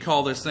whatever you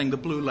call this thing, the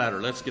Blue Letter.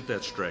 Let's get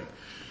that straight.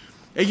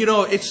 And you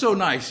know, it's so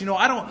nice. You know,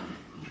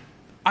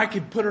 I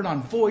could put it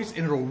on voice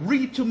and it'll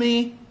read to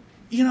me.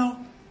 You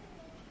know.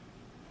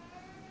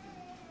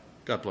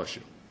 God bless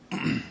you.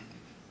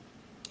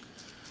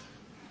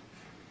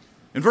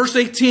 In verse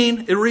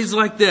 18, it reads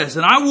like this,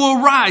 and I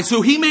will arise.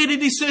 So he made a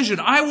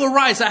decision. I will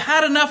arise. I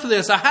had enough of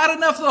this. I had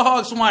enough of the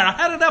hog swine. I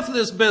had enough of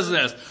this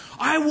business.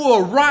 I will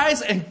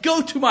arise and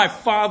go to my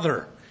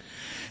Father.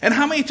 And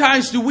how many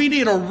times do we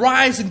need to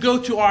rise and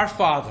go to our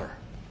Father?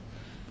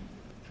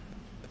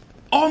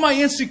 All my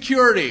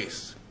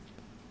insecurities,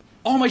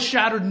 all my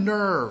shattered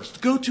nerves,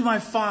 go to my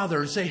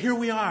Father and say, here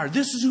we are.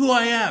 This is who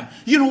I am.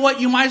 You know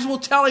what? You might as well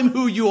tell him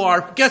who you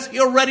are because he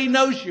already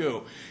knows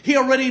you. He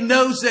already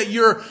knows that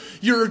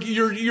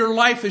your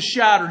life is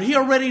shattered. He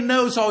already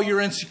knows all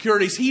your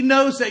insecurities. He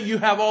knows that you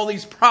have all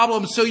these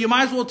problems. So you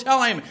might as well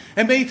tell him.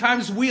 And many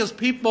times we as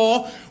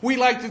people, we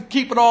like to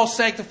keep it all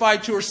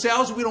sanctified to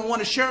ourselves. We don't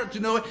want to share it to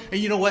know it. And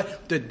you know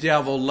what? The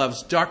devil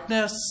loves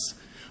darkness.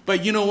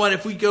 But you know what?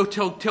 If we go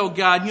tell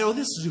God, you know,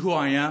 this is who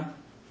I am.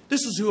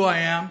 This is who I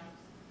am.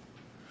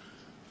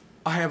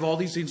 I have all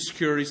these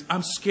insecurities.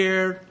 I'm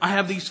scared. I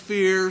have these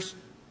fears.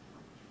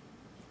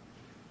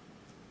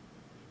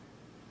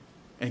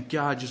 And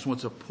God just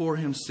wants to pour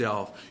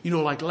himself. You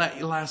know, like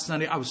last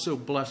Sunday, I was so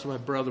blessed by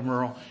Brother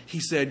Merle. He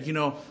said, you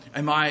know,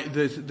 am I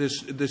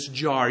this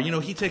jar? You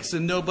know, he takes the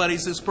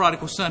nobodies, this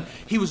prodigal son.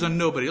 He was a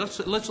nobody.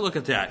 Let's look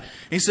at that.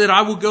 He said,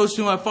 I will go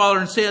to my father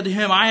and say unto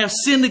him, I have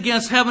sinned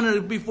against heaven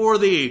and before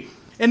thee.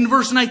 In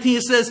verse 19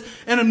 it says,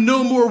 and am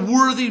no more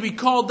worthy to be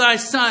called thy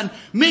son.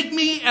 Make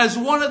me as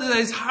one of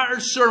thy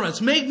hired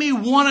servants. Make me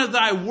one of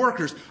thy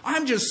workers.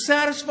 I'm just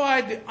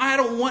satisfied. I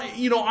don't want,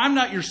 I'm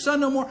not your son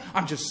no more.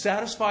 I'm just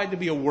satisfied to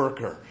be a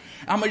worker.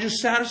 I'm just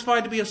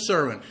satisfied to be a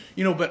servant.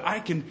 But I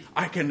can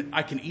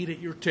eat at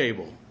your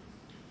table.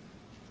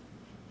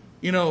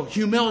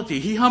 Humility.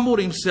 He humbled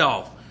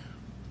himself.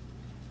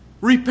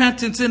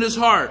 Repentance in his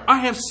heart. I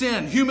have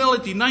sinned.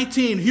 Humility.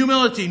 19.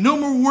 Humility. No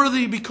more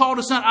worthy to be called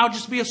a son. I'll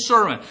just be a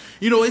servant.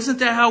 Isn't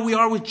that how we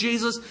are with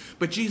Jesus?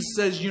 But Jesus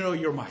says,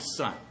 you're my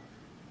son.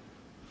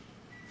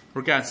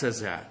 Or God says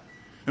that.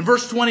 In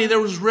verse 20, there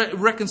was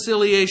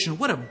reconciliation.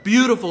 What a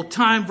beautiful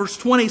time. Verse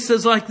 20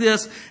 says like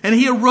this, and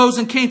he arose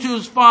and came to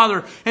his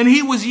father, and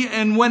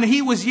when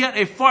he was yet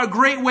a far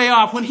great way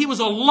off, when he was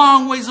a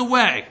long ways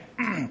away,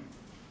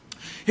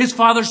 his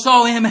father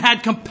saw him,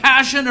 had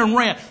compassion, and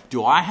ran.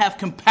 Do I have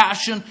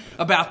compassion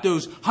about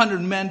those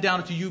 100 men down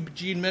at the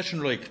Eugene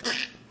Mission? Like,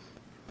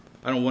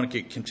 I don't want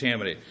to get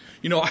contaminated.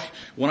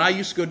 When I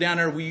used to go down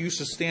there, we used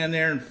to stand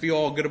there and feel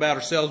all good about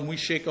ourselves, and we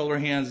shake all our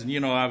hands,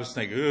 and, I was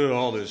thinking, ugh,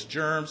 all those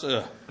germs,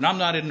 ugh. And I'm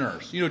not a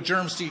nurse.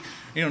 Germs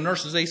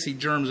nurses, they see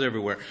germs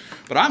everywhere.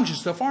 But I'm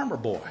just a farmer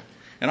boy.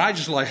 And I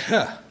just like,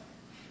 huh.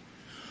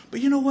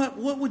 But you know what?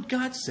 What would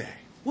God say?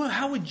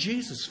 How would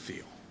Jesus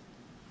feel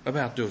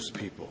about those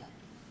people?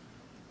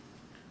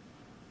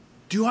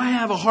 Do I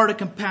have a heart of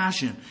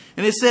compassion?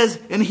 And it says,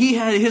 and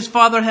his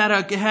father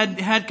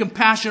had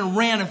compassion, and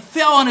ran and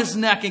fell on his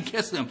neck and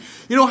kissed him.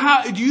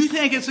 How do you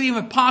think it's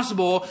even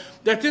possible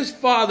that this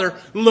father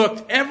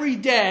looked every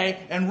day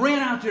and ran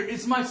out there?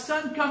 Is my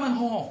son coming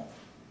home?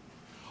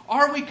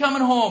 Are we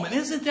coming home? And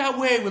isn't that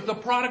way with the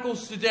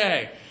prodigals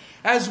today?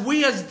 As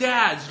we as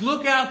dads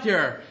look out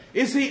there,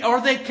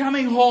 are they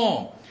coming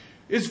home?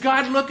 Is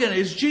God looking?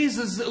 Is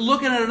Jesus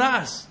looking at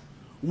us?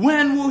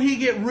 When will he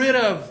get rid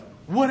of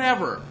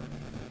whatever?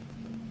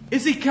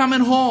 Is he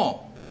coming home?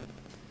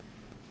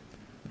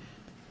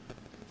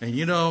 And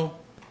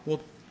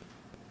what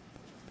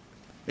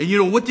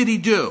did he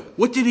do?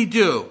 What did he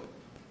do?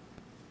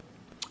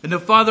 And the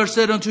father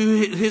said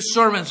unto his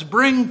servants,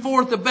 bring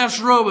forth the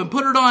best robe and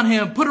put it on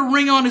him. Put a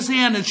ring on his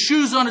hand and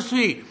shoes on his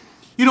feet.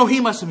 He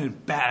must have been in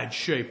bad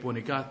shape when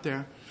he got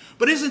there.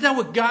 But isn't that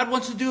what God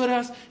wants to do at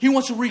us? He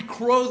wants to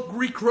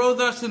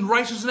reclothe us in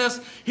righteousness.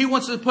 He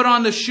wants to put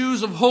on the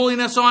shoes of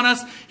holiness on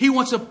us. He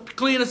wants to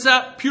clean us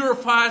up,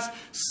 purify us,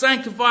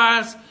 sanctify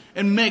us,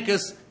 and make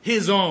us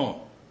his own.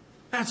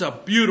 That's a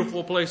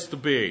beautiful place to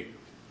be.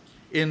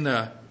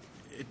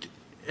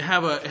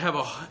 Have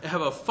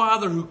a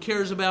father who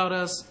cares about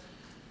us.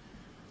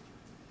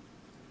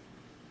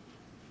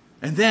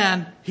 And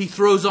then he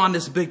throws on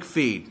this big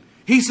feed.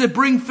 He said,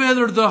 bring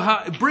here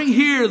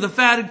the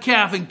fatted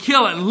calf and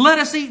kill it. And let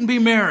us eat and be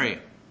merry.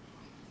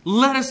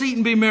 Let us eat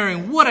and be merry.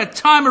 And what a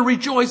time of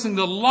rejoicing.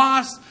 The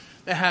loss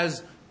that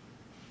has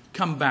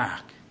come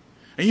back.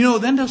 And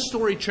then the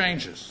story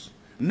changes.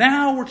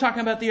 Now we're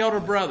talking about the elder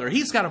brother.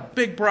 He's got a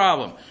big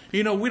problem.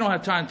 We don't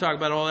have time to talk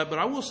about all that, but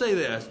I will say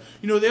this.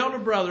 The elder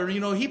brother,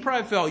 he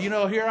probably felt,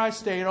 here I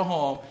stayed at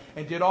home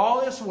and did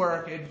all this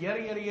work and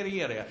yada, yada, yada,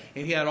 yada.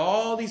 And he had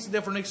all these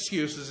different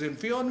excuses and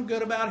feeling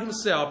good about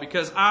himself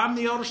because I'm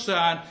the elder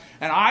son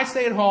and I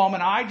stayed at home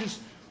and I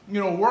just,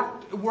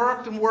 worked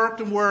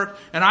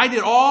and I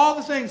did all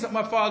the things that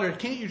my father did.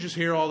 Can't you just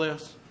hear all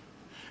this?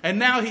 And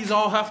now he's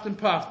all huffed and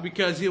puffed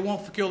because he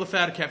won't kill the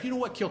fatted calf. You know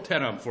what? Kill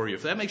 10 of them for you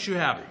if that makes you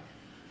happy.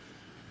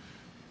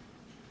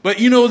 But,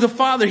 the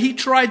father, he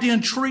tried to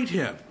entreat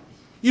him.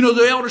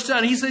 The elder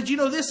son, he said,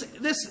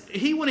 this,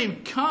 he wouldn't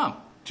even come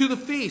to the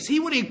feast. He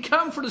wouldn't even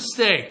come for the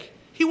steak.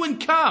 He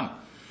wouldn't come.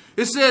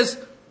 It says,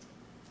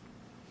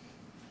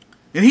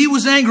 and he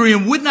was angry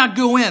and would not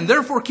go in.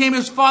 Therefore came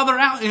his father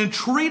out and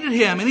entreated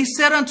him. And he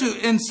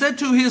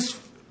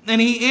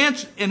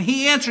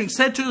answering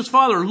said to his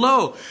father,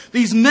 Lo,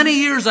 these many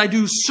years I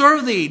do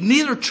serve thee,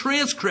 neither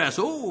transgress.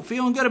 Oh,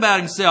 feeling good about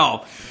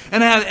himself.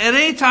 And at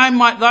any time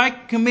thy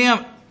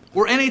commandment,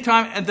 or any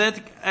time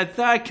at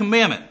thy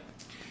commandment.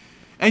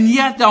 And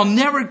yet thou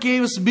never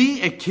gavest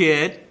me a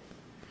kid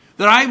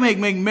that I may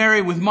make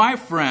merry with my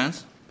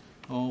friends.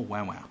 Oh,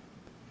 wow.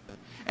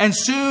 And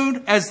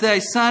soon as thy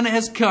son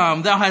has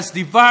come, thou hast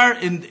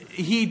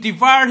he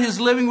devoured his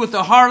living with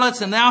the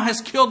harlots, and thou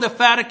hast killed the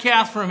fatted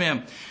calf from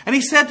him. And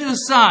he said to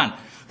his son,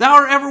 Thou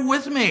art ever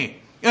with me,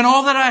 and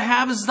all that I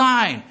have is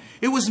thine.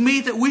 It was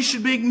meet that we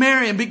should make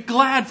merry and be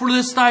glad, for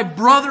this thy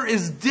brother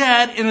is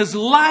dead and is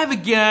alive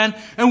again,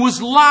 and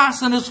was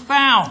lost and is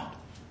found.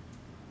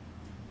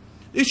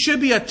 It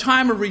should be a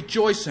time of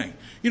rejoicing.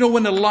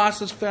 When the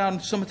lost is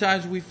found,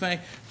 sometimes we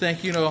think,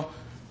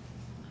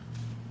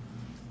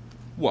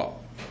 well,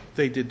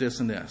 they did this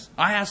and this.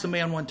 I asked a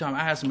man one time,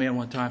 I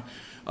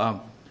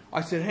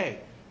said, hey,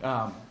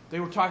 they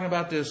were talking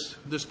about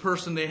this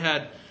person, they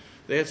had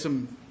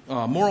some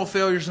moral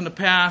failures in the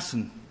past,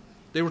 and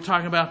they were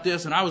talking about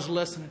this, and I was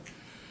listening.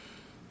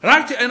 And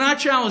I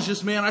challenged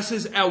this man. I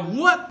says, at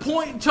what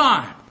point in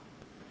time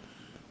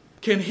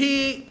can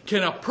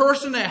a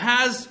person that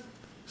has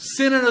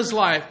sin in his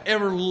life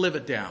ever live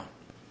it down?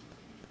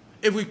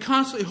 if we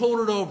constantly hold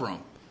it over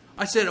them,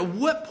 I said, at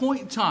what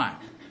point in time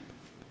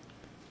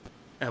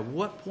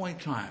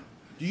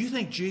do you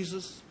think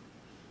Jesus,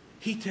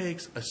 he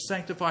takes a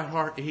sanctified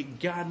heart,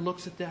 God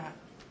looks at that?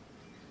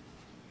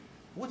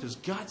 What does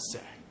God say?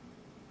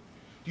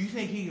 Do you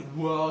think he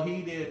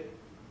did,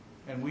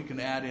 and we can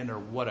add in or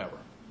whatever?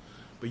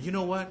 But you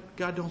know what?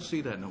 God don't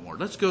see that no more.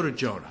 Let's go to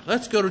Jonah.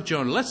 Let's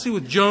see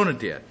what Jonah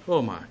did.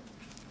 Oh my.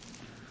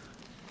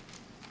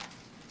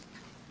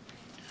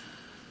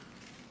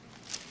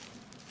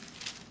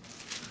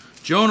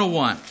 Jonah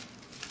 1.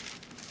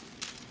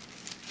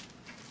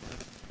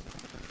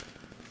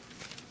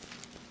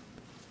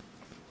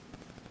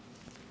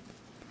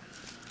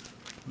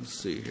 Let's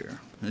see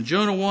here. In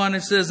Jonah 1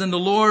 it says, and the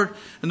word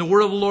of the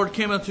Lord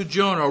came unto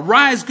Jonah.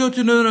 Arise, go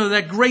to Nineveh,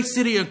 that great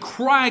city, and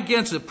cry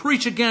against it,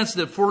 preach against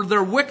it, for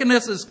their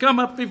wickedness has come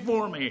up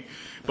before me.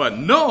 But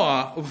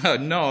Jonah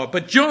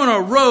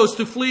arose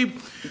to flee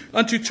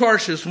unto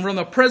Tarshish from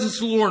the presence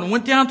of the Lord, and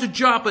went down to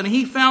Joppa, and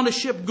he found a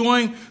ship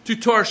going to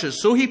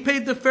Tarshish. So he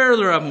paid the fare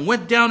thereof, and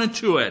went down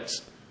into it,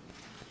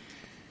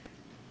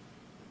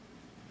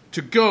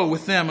 to go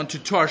with them unto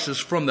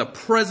Tarshish from the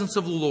presence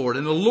of the Lord.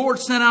 And the Lord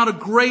sent out a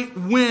great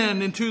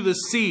wind into the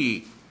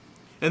sea,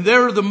 and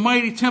there were the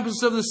mighty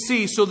tempests of the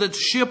sea, so that the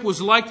ship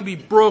was like to be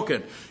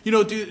broken. You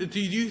know, do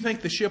you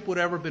think the ship would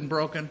ever have been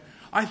broken?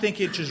 I think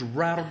it just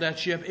rattled that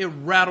ship. It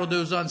rattled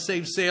those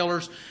unsaved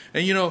sailors.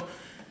 And you know,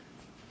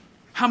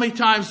 how many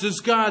times does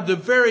God, the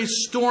very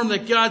storm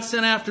that God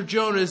sent after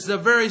Jonah is the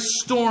very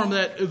storm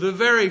the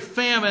very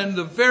famine,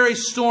 the very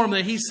storm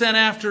that he sent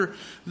after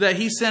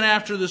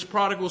this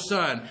prodigal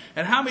son?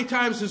 And how many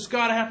times does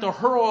God have to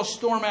hurl a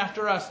storm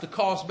after us to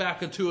call us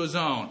back into his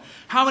own?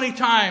 How many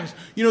times,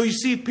 you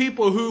see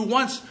people who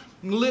once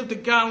lived a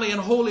godly and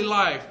holy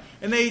life,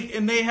 and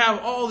they have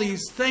all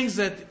these things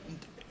that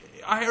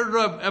I heard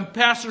a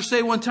pastor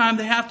say one time,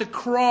 they have to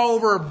crawl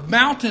over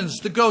mountains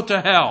to go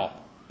to hell.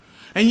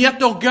 And yet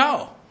they'll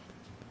go.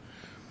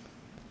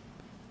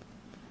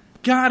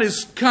 God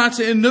is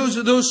constant, and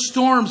those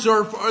storms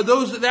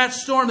that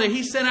storm that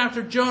he sent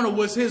after Jonah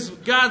was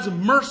God's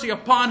mercy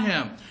upon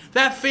him.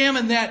 That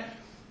famine that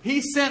he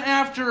sent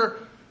after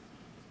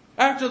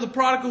the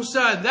prodigal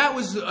son, that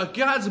was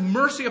God's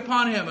mercy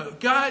upon him.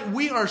 God,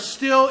 we are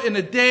still in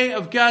a day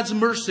of God's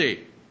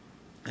mercy,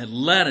 and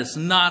let us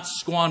not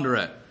squander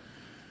it.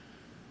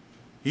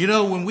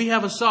 When we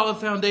have a solid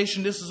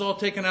foundation, this is all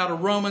taken out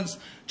of Romans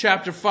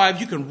chapter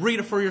 5. You can read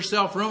it for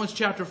yourself. Romans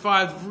chapter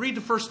 5. Read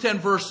the first 10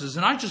 verses.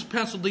 And I just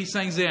penciled these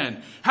things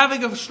in.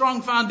 Having a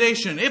strong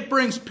foundation, it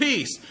brings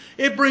peace.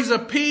 It brings a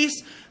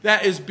peace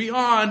that is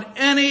beyond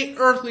any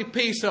earthly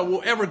peace that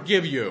will ever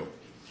give you.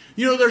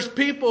 There's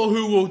people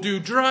who will do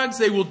drugs,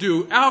 they will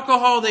do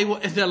alcohol,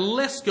 and the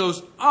list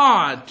goes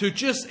on to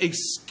just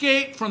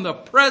escape from the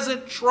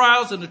present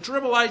trials and the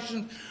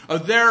tribulations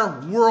of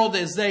their world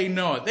as they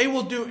know it. They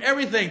will do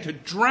everything to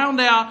drown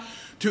out,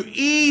 to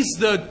ease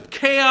the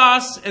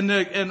chaos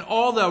and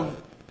all the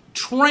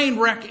train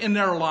wreck in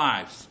their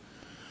lives.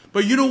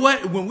 But you know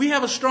what? When we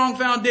have a strong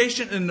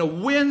foundation and the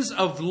winds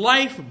of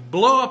life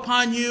blow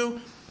upon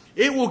you,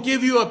 it will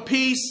give you a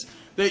peace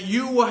that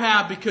you will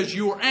have because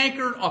you are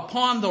anchored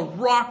upon the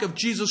rock of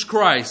Jesus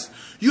Christ.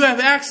 You have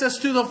access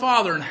to the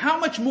Father. And how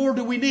much more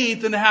do we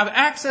need than to have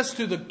access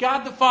to the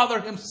God the Father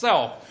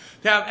himself?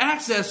 To have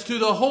access to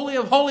the Holy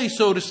of Holies,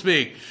 so to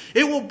speak.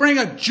 It will bring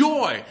a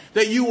joy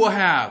that you will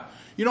have.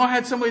 I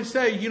had somebody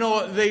say,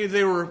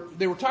 they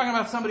were talking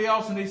about somebody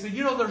else, and they said,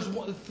 there's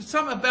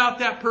something about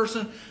that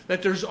person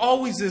that there's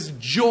always this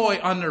joy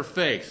on their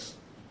face.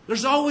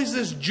 There's always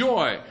this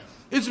joy.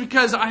 It's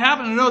because I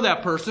happen to know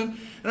that person,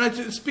 and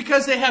it's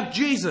because they have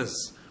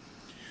Jesus.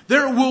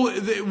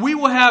 We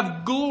will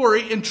have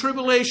glory in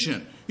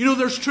tribulation.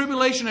 There's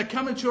tribulation that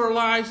come into our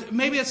lives.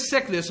 Maybe it's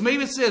sickness,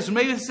 maybe it's this,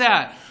 maybe it's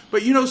that.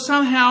 But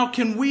somehow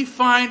can we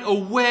find a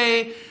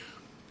way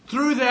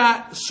through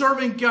that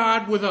serving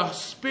God with a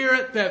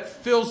spirit that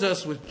fills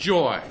us with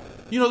joy.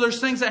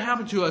 There's things that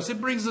happen to us.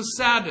 It brings us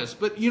sadness.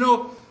 But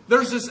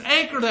there's this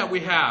anchor that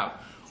we have.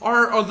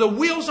 The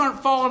wheels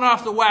aren't falling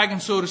off the wagon,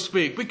 so to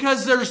speak,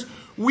 because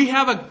we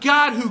have a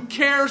God who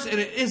cares and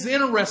is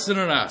interested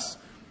in us.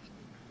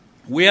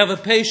 We have a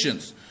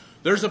patience.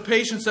 There's a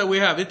patience that we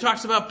have. It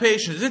talks about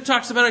patience. It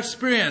talks about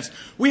experience.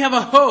 We have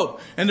a hope.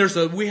 And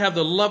we have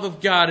the love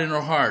of God in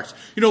our hearts.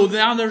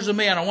 Now there's a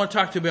man I want to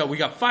talk to you about. We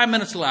got 5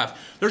 minutes left.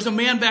 There's a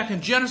man back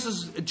in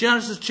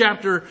Genesis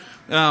chapter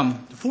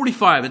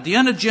 45. At the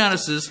end of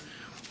Genesis,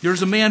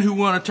 there's a man who we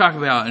want to talk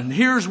about. And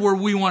here's where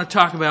we want to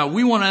talk about.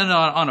 We want to end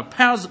on a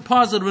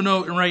positive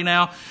note right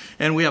now.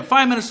 And we have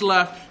 5 minutes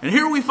left. And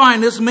here we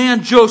find this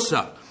man,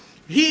 Joseph.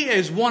 He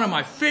is one of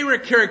my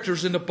favorite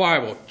characters in the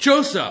Bible.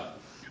 Joseph.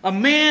 A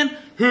man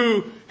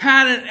who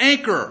had an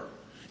anchor.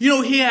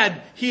 He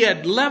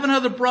had 11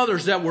 other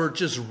brothers that were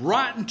just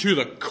rotten to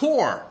the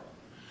core.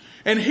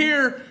 And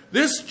here,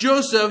 this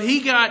Joseph,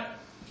 he got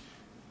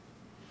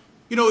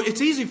You know,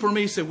 it's easy for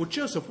me to say, well,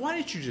 Joseph, why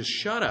didn't you just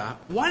shut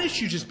up? Why didn't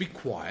you just be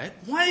quiet?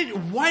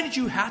 Why did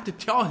you have to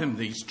tell him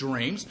these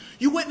dreams?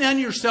 You went down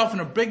yourself in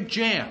a big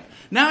jam.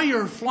 Now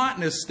you're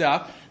flaunting this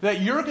stuff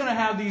that you're going to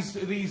have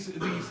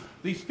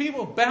these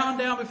people bound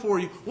down before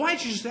you. Why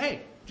didn't you just say,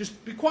 hey,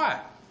 just be quiet?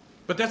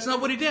 But that's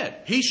not what he did.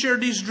 He shared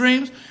these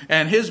dreams,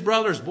 and his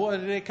brothers, boy,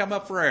 did they come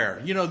up for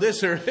air. You know,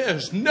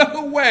 there's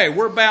no way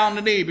we're bound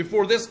to knee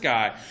before this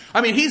guy.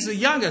 I mean, he's the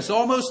youngest,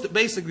 almost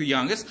basically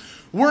youngest.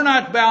 We're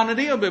not bound to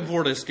knee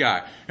before this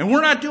guy. And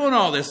we're not doing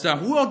all this stuff.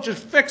 We'll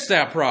just fix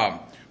that problem.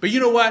 But you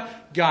know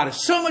what? God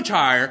is so much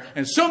higher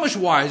and so much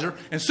wiser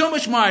and so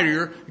much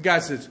mightier.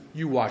 God says,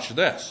 you watch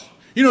this.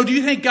 You know, do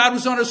you think God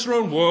was on his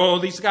throne? Whoa,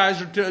 these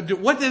guys are...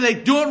 What are they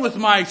doing with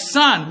my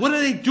son? What are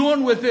they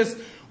doing with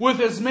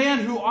this man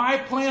who I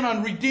plan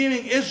on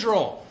redeeming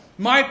Israel?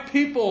 My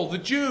people, the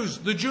Jews,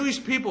 the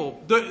Jewish people.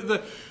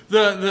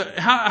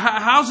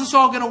 How's this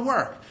all going to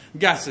work?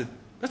 God said,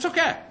 that's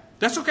okay.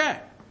 That's okay.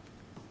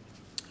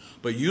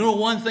 But you know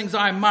one of the things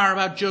I admire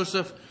about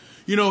Joseph?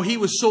 You know, he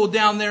was sold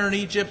down there in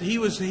Egypt. He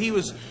was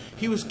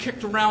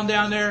kicked around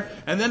down there.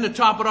 And then to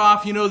top it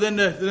off, you know, then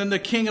the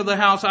king of the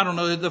house, I don't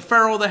know, the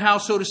pharaoh of the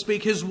house, so to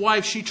speak, his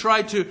wife, she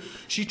tried to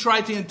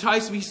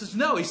entice him. He says,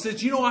 no. He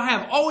says, you know, I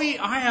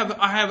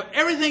have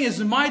everything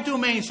is in my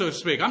domain, so to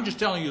speak. I'm just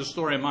telling you the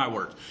story in my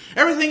words.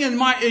 Everything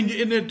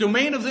in the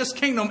domain of this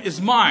kingdom is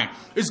mine.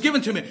 It's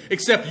given to me,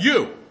 except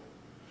you.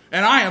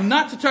 And I am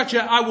not to touch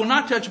it. I will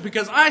not touch it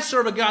because I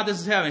serve a God that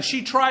is in heaven.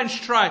 She tried and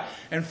she tried.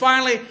 And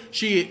finally,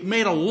 she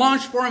made a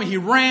launch for him. He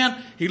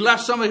ran. He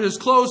left some of his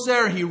clothes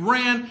there. He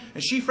ran.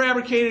 And she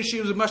fabricated.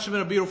 Must have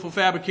been a beautiful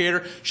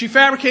fabricator. She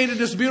fabricated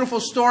this beautiful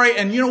story.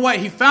 And you know what?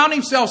 He found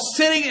himself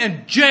sitting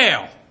in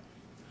jail.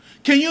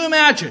 Can you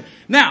imagine?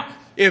 Now,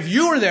 if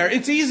you were there,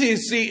 it's easy to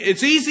see.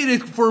 It's easy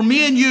for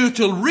me and you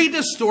to read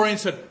this story and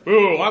say,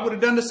 oh, I would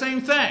have done the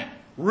same thing.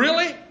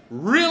 Really?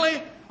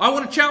 Really? I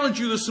want to challenge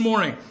you this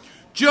morning.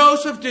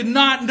 Joseph did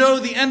not know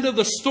the end of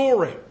the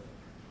story.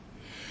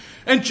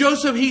 And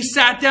Joseph, he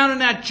sat down in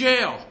that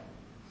jail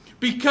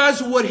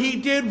because what he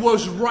did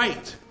was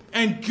right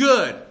and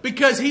good.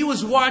 Because he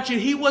was watching,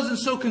 he wasn't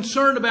so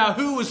concerned about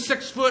who was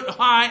 6 foot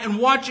high and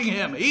watching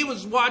him. He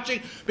was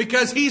watching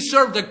because he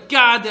served a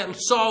God that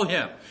saw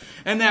him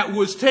and that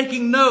was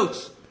taking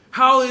notes.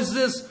 How is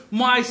this,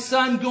 my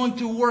son, going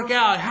to work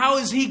out? How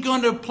is he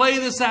going to play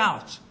this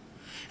out?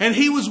 And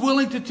he was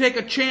willing to take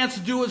a chance to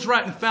do what's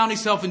right and found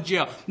himself in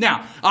jail.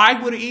 Now, I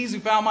would have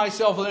easily found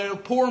myself,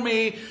 poor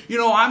me, you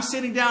know, I'm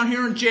sitting down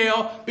here in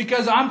jail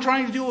because I'm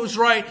trying to do what was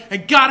right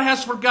and God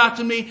has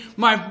forgotten me.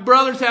 My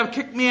brothers have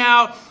kicked me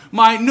out.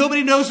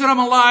 Nobody knows that I'm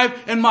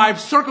alive and my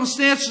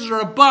circumstances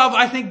are above.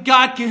 I think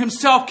God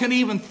himself can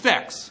even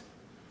fix.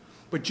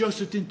 But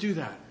Joseph didn't do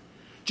that.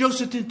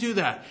 Joseph didn't do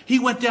that. He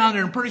went down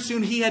there and pretty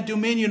soon he had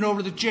dominion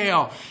over the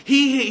jail.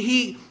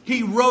 He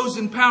rose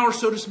in power,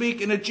 so to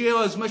speak, in a jail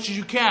as much as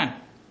you can.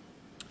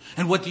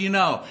 And what do you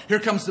know?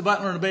 Here comes the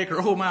butler and the baker.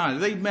 Oh my,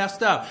 they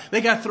messed up.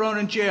 They got thrown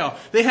in jail.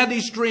 They had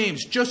these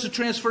dreams. Joseph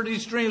transferred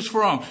these dreams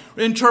for them,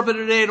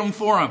 interpreted them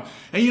for them.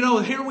 And you know,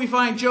 here we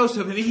find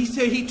Joseph. And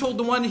he told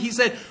the one, he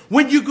said,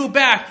 when you go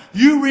back,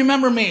 you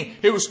remember me.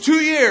 It was 2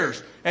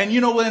 years. And you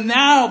know, and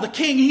now the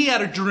king, he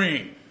had a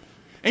dream.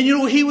 And you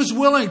know, he was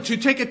willing to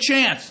take a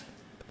chance.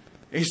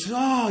 He said,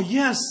 oh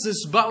yes,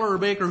 this butler or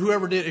baker,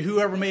 whoever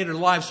made it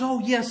alive. So,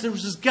 oh yes, there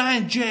was this guy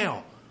in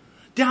jail.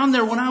 Down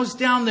there when I was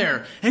down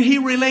there. And he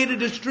related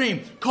his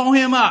dream. Call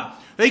him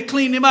up. They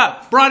cleaned him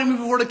up. Brought him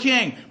before the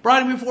king.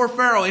 Brought him before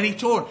Pharaoh. And he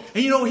told him.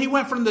 And you know, he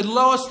went from the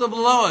lowest of the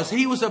lowest.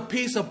 He was a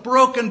piece of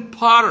broken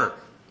potter.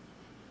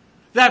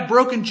 That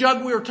broken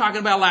jug we were talking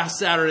about last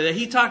Saturday that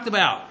he talked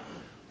about.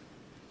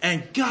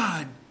 And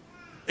God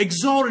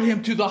exalted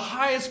him to the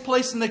highest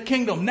place in the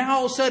kingdom. Now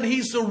all of a sudden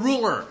he's the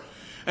ruler.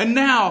 And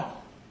now,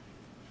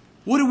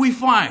 what do we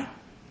find?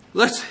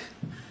 Let's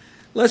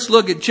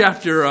look at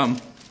chapter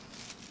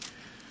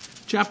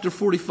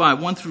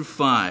 45, 1 through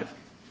 5.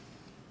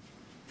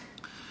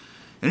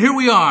 And here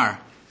we are.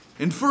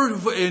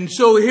 And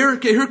so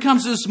here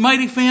comes this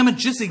mighty famine,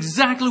 just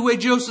exactly the way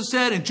Joseph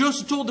said. And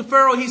Joseph told the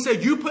Pharaoh, he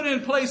said, you put in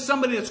place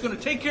somebody that's going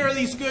to take care of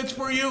these goods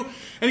for you.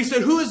 And he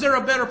said, who is there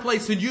a better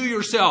place than you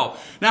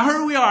yourself? Now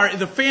here we are,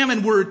 the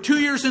famine, we're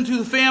 2 years into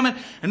the famine.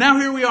 And now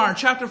here we are in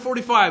chapter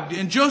 45.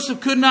 And Joseph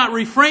could not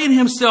refrain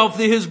himself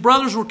that his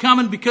brothers were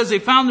coming because they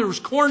found there was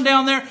corn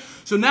down there.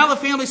 So now the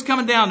family's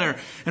coming down there.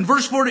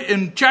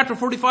 In chapter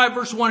 45,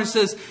 verse 1, it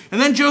says,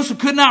 and then Joseph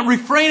could not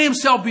refrain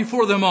himself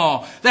before them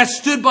all that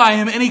stood by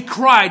him, and he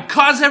cried,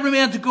 cause every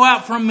man to go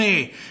out from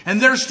me. And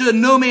there stood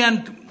no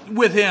man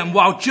with him,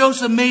 while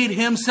Joseph made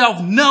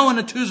himself known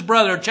unto his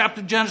brother.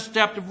 Genesis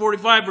chapter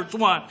 45, verse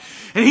 1.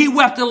 And he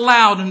wept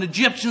aloud, and the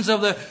Egyptians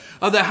of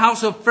the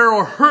house of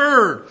Pharaoh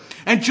heard.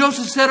 And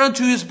Joseph said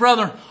unto his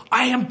brother,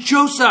 I am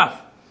Joseph.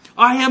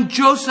 I am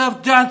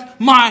Joseph, doth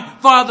my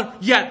father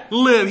yet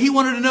live? He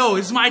wanted to know,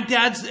 is my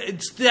dad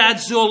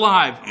still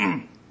alive?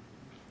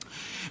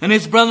 And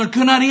his brethren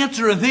could not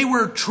answer, and they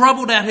were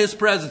troubled at his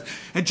presence.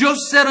 And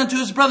Joseph said unto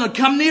his brethren,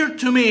 come near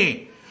to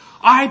me.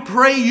 I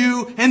pray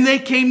you. And they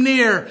came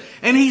near.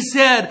 And he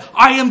said,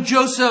 I am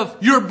Joseph,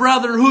 your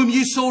brother, whom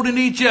ye sold in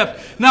Egypt.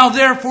 Now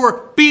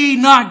therefore be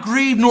not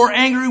grieved nor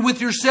angry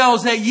with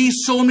yourselves that ye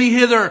sold me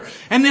hither.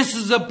 And this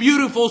is a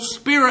beautiful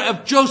spirit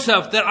of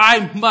Joseph that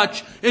I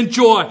much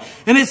enjoy.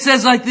 And it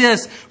says like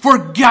this, for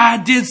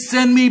God did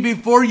send me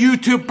before you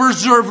to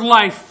preserve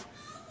life.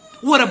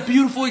 What a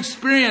beautiful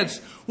experience.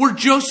 Where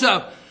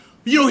Joseph,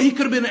 he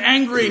could have been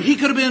angry. He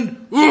could have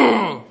been,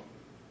 ugh.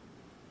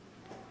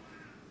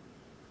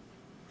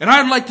 And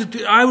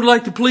I would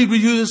like to plead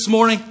with you this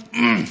morning,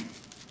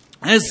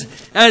 as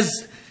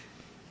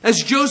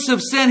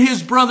Joseph sent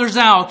his brothers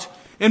out,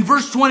 in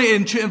verse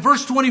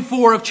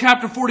 24 of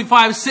chapter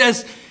 45 it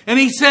says, and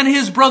he sent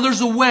his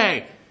brothers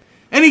away.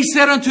 And he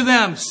said unto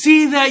them,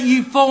 see that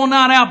ye fall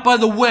not out by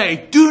the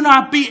way. Do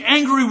not be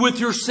angry with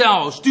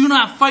yourselves. Do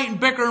not fight and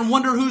bicker and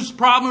wonder whose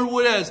problem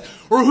it is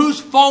or whose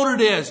fault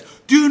it is.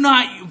 Do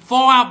not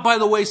fall out by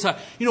the wayside.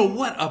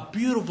 What a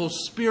beautiful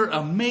spirit,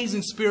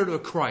 amazing spirit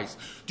of Christ.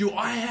 Do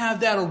I have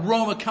that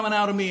aroma coming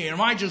out of me? And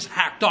am I just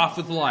hacked off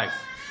with life?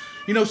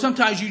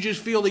 Sometimes you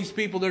just feel these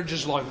people, they're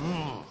just like,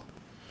 ugh.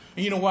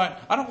 And you know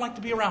what? I don't like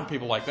to be around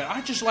people like that.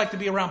 I just like to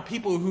be around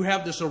people who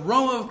have this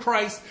aroma of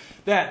Christ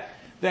that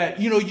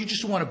you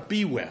just want to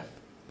be with.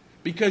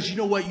 Because you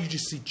know what? You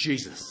just see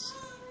Jesus.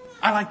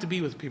 I like to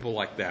be with people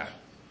like that.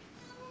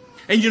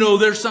 And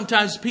there's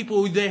sometimes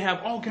people, they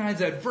have all kinds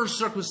of adverse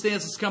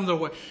circumstances come their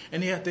way.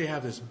 And yet they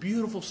have this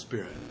beautiful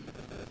spirit.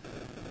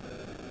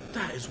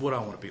 That is what I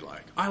want to be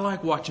like. I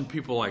like watching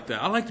people like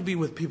that. I like to be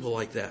with people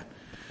like that.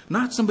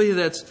 Not somebody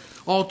that's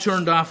all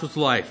turned off with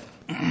life.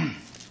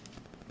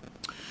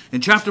 In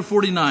chapter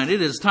 49,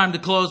 it is time to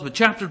close, but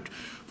chapter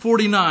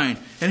 49.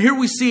 And here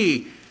we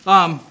see,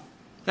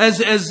 as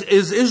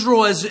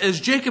Israel, as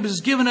Jacob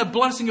has given a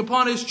blessing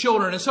upon his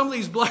children, and some of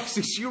these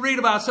blessings, you read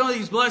about some of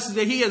these blessings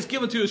that he has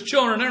given to his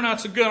children, they're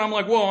not so good. I'm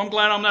like, whoa, I'm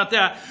glad I'm not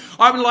that.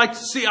 I would like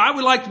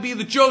to be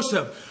the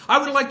Joseph. I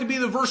would like to be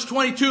the verse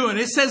 22, and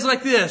it says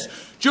like this,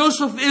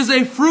 Joseph is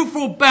a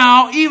fruitful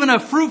bough, even a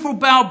fruitful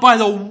bough by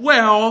the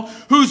well,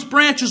 whose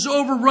branches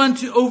overrun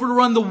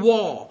the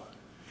wall.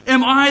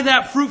 Am I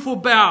that fruitful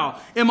bough?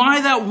 Am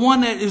I that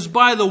one that is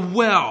by the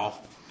well?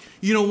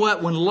 You know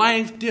what? When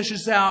life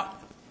dishes out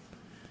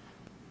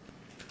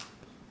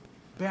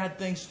bad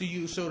things to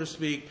you, so to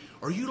speak,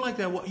 are you like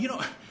that?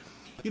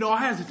 I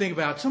have to think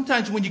about it.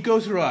 Sometimes when you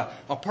go through a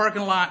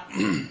parking lot,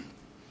 I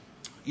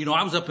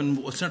was up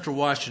in Central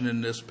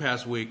Washington this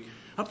past week,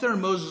 up there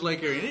in Moses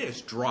Lake area, and it is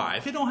dry.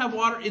 If it don't have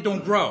water, it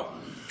don't grow.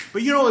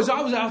 But as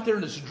I was out there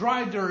in this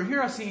dry dirt,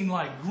 here I seen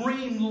like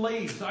green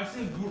leaves. I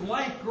seen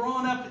life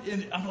growing up,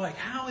 and I'm like,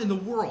 how in the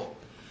world?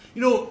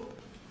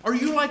 Are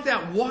you like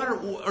that water?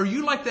 Are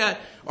you like that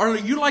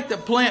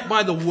plant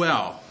by the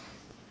well?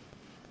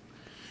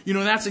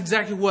 That's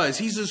exactly what it was.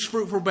 He's this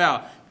fruitful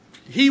bough.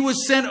 He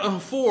was sent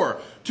before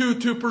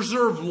to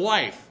preserve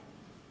life.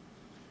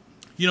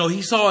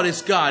 He saw it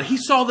as God. He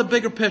saw the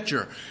bigger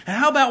picture. And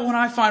how about when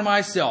I find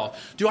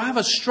myself? Do I have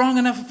a strong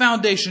enough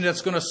foundation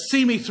that's going to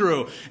see me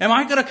through? Am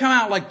I going to come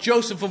out like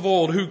Joseph of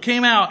old, who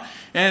came out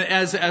and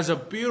as a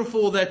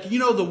beautiful, that,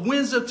 the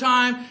winds of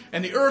time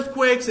and the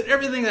earthquakes and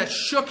everything that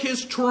shook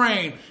his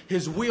terrain,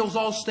 his wheels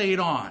all stayed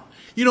on.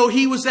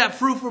 He was that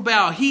fruitful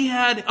bough. He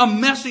had a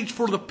message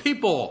for the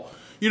people.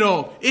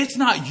 It's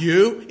not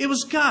you. It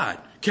was God.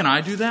 Can I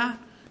do that?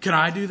 Can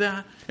I do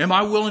that? Am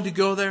I willing to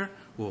go there?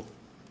 Well,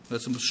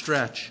 that's a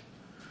stretch.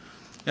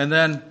 And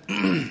then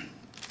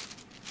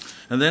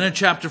in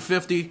chapter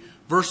 50,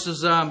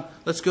 verses,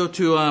 let's go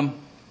to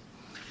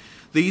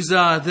these.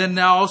 Then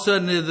now all of a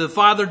sudden the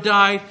father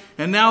died,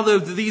 and now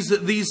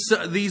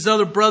these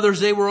other brothers,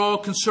 they were all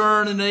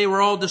concerned and they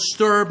were all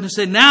disturbed. And they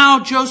said,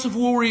 now Joseph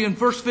will read in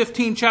verse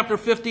 15, chapter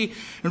 50.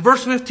 In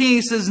verse 15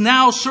 he says,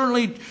 now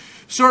certainly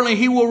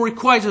he will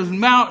requite us.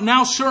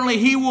 Now certainly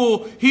he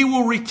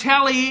will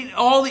retaliate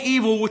all the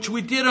evil which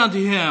we did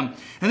unto him.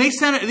 And they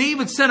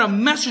even sent a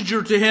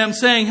messenger to him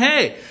saying,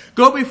 hey,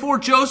 go before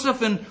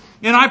Joseph and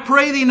I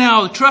pray thee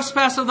now, the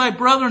trespass of thy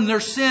brethren, their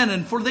sin,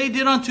 and for they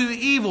did unto the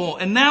evil.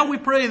 And now we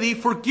pray thee,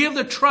 forgive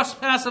the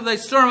trespass of thy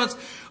servants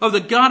of the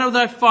God of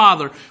thy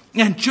father.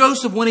 And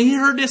Joseph, when he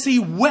heard this, he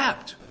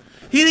wept.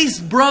 These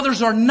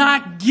brothers are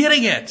not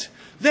getting it.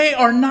 They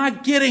are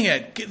not getting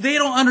it. They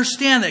don't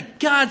understand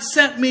that God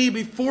sent me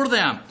before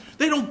them.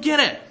 They don't get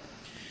it.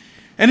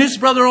 And his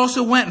brother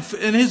also went,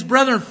 and his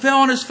brethren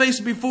fell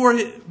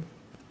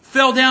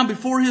down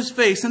before his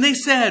face. And they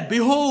said,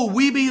 behold,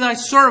 we be thy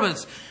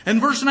servants.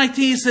 And verse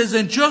 19 says,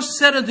 and Joseph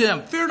said unto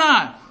them, fear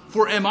not,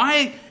 for am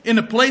I in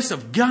the place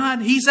of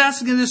God? He's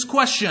asking this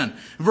question.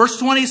 Verse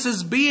 20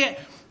 says, be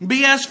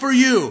as for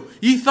you.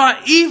 Ye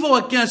thought evil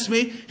against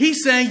me.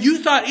 He's saying, you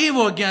thought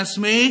evil against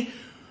me.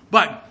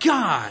 But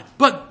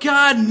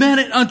God meant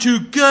it unto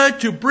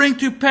good to bring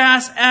to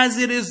pass as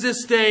it is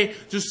this day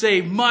to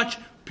save much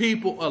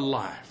people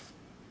alive.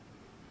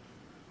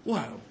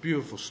 What a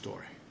beautiful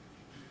story.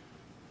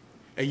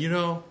 And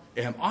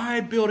am I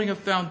building a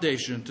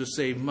foundation to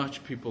save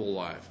much people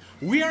alive?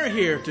 We aren't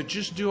here to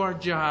just do our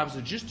jobs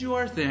and just do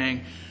our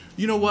thing.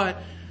 You know what?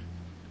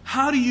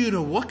 How do you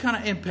know what kind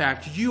of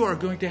impact you are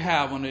going to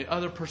have on the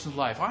other person's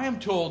life? I am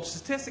told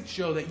statistics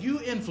show that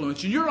you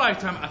influence in your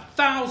lifetime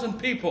 1,000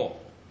 people.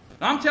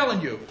 I'm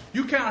telling you,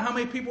 you count how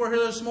many people are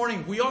here this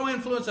morning. If we all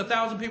influence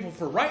 1,000 people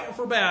for right or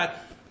for bad,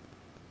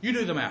 you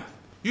do the math.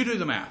 You do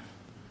the math.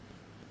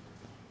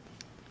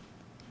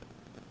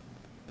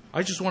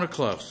 I just want to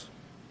close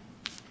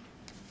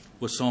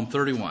with Psalm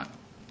 31.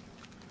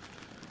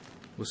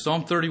 With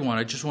Psalm 31,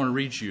 I just want to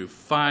read you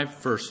 5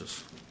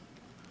 verses.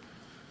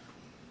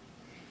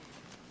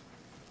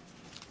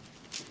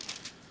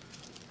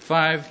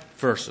 5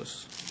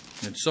 verses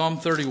in Psalm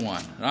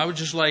 31. And I would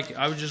just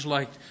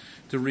like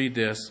to read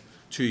this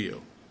to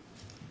you.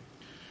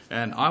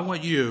 And I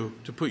want you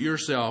to put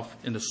yourself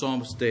in the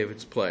psalmist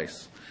David's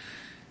place.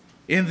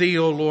 In thee,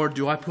 O Lord,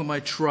 do I put my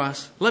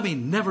trust. Let me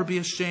never be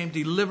ashamed.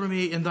 Deliver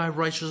me in thy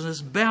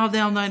righteousness. Bow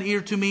down thine ear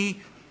to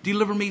me.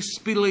 Deliver me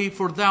speedily,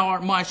 for thou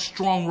art my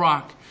strong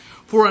rock.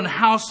 For an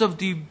house of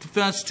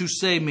defense to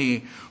save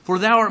me. For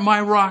thou art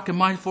my rock and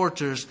my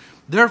fortress.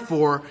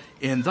 Therefore,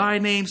 in thy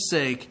name's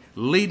sake,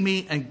 lead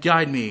me and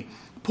guide me.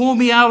 Pull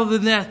me out of the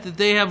net that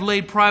they have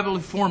laid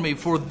privately for me.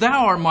 For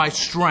thou art my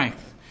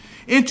strength.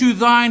 Into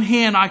thine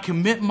hand I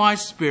commit my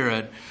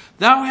spirit.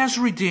 Thou hast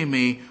redeemed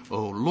me,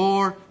 O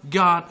Lord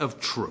God of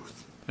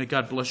truth. May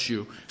God bless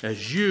you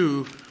as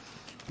you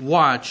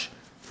watch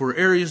for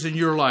areas in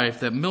your life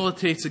that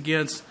militates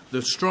against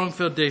the strong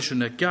foundation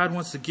that God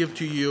wants to give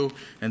to you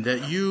and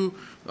that you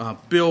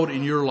build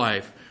in your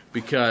life.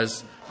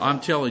 Because I'm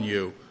telling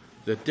you,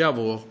 the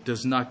devil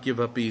does not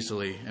give up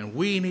easily. And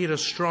we need a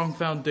strong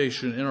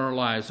foundation in our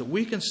lives that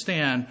we can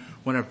stand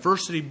when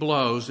adversity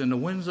blows and the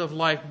winds of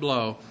life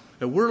blow.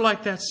 That we're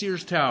like that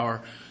Sears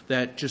tower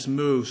that just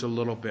moves a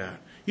little bit.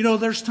 You know,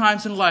 there's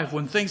times in life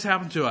when things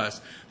happen to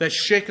us that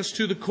shake us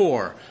to the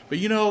core. But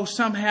you know,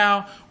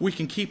 somehow we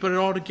can keep it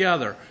all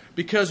together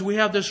because we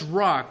have this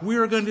rock. We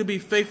are going to be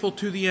faithful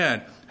to the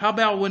end. How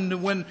about when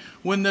in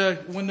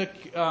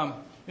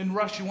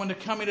Russia, when the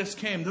communists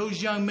came,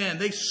 those young men,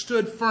 they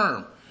stood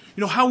firm. You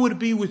know, how would it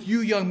be with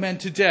you young men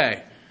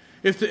today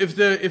if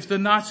the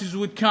Nazis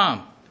would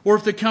come or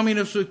if the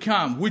communists would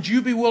come? Would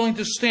you be willing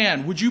to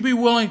stand? Would you be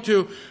willing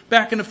to,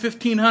 back in the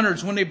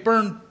 1500s when they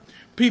burned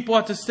people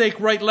at the stake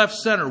right, left,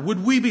 center,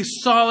 would we be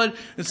solid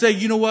and say,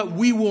 you know what,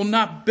 we will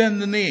not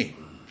bend the knee?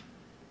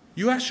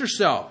 You ask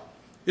yourself.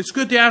 It's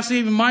good to ask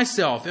even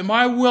myself, am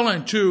I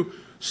willing to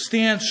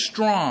stand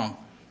strong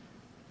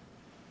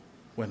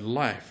when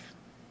life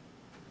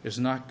is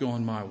not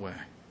going my way?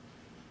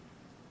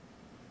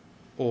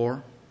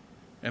 Or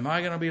am I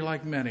going to be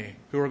like many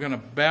who are going to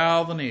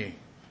bow the knee?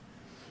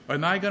 Or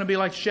am I going to be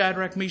like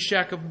Shadrach,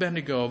 Meshach, and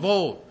Abednego of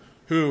old,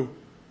 who,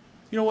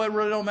 you know what, it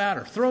really don't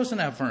matter. Throw us in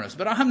that furnace.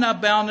 But I'm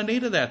not bowing the knee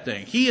to that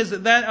thing.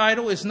 That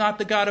idol is not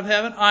the God of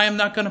heaven. I am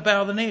not going to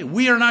bow the knee.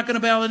 We are not going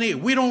to bow the knee.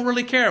 We don't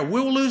really care.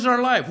 We'll lose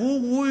our life.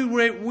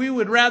 We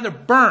would rather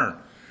burn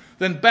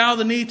than bow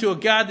the knee to a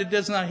God that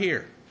does not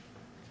hear.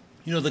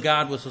 You know, the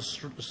God was a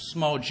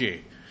small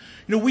g.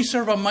 You know, we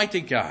serve a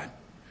mighty God.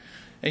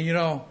 And you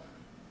know,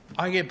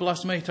 I get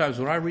blessed many times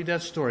when I read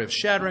that story of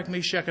Shadrach,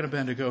 Meshach, and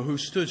Abednego who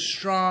stood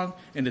strong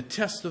in the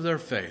test of their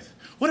faith.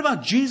 What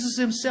about Jesus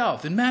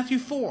himself in Matthew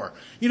 4?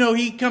 You know,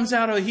 he comes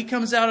out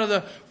of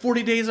the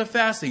 40 days of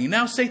fasting. And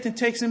now Satan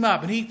takes him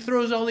up and he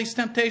throws all these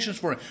temptations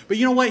for him. But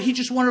you know what? He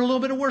just wanted a little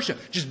bit of worship.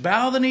 Just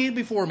bow the knee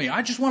before me.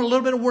 I just want a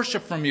little bit of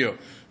worship from you.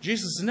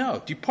 Jesus said,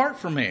 no, depart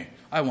from me.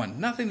 I want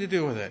nothing to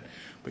do with it.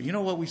 But you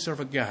know what? We serve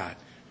a God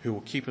who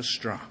will keep us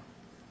strong.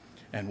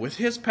 And with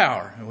his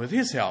power and with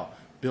his help,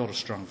 build a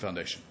strong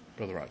foundation.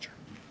 Brother Roger.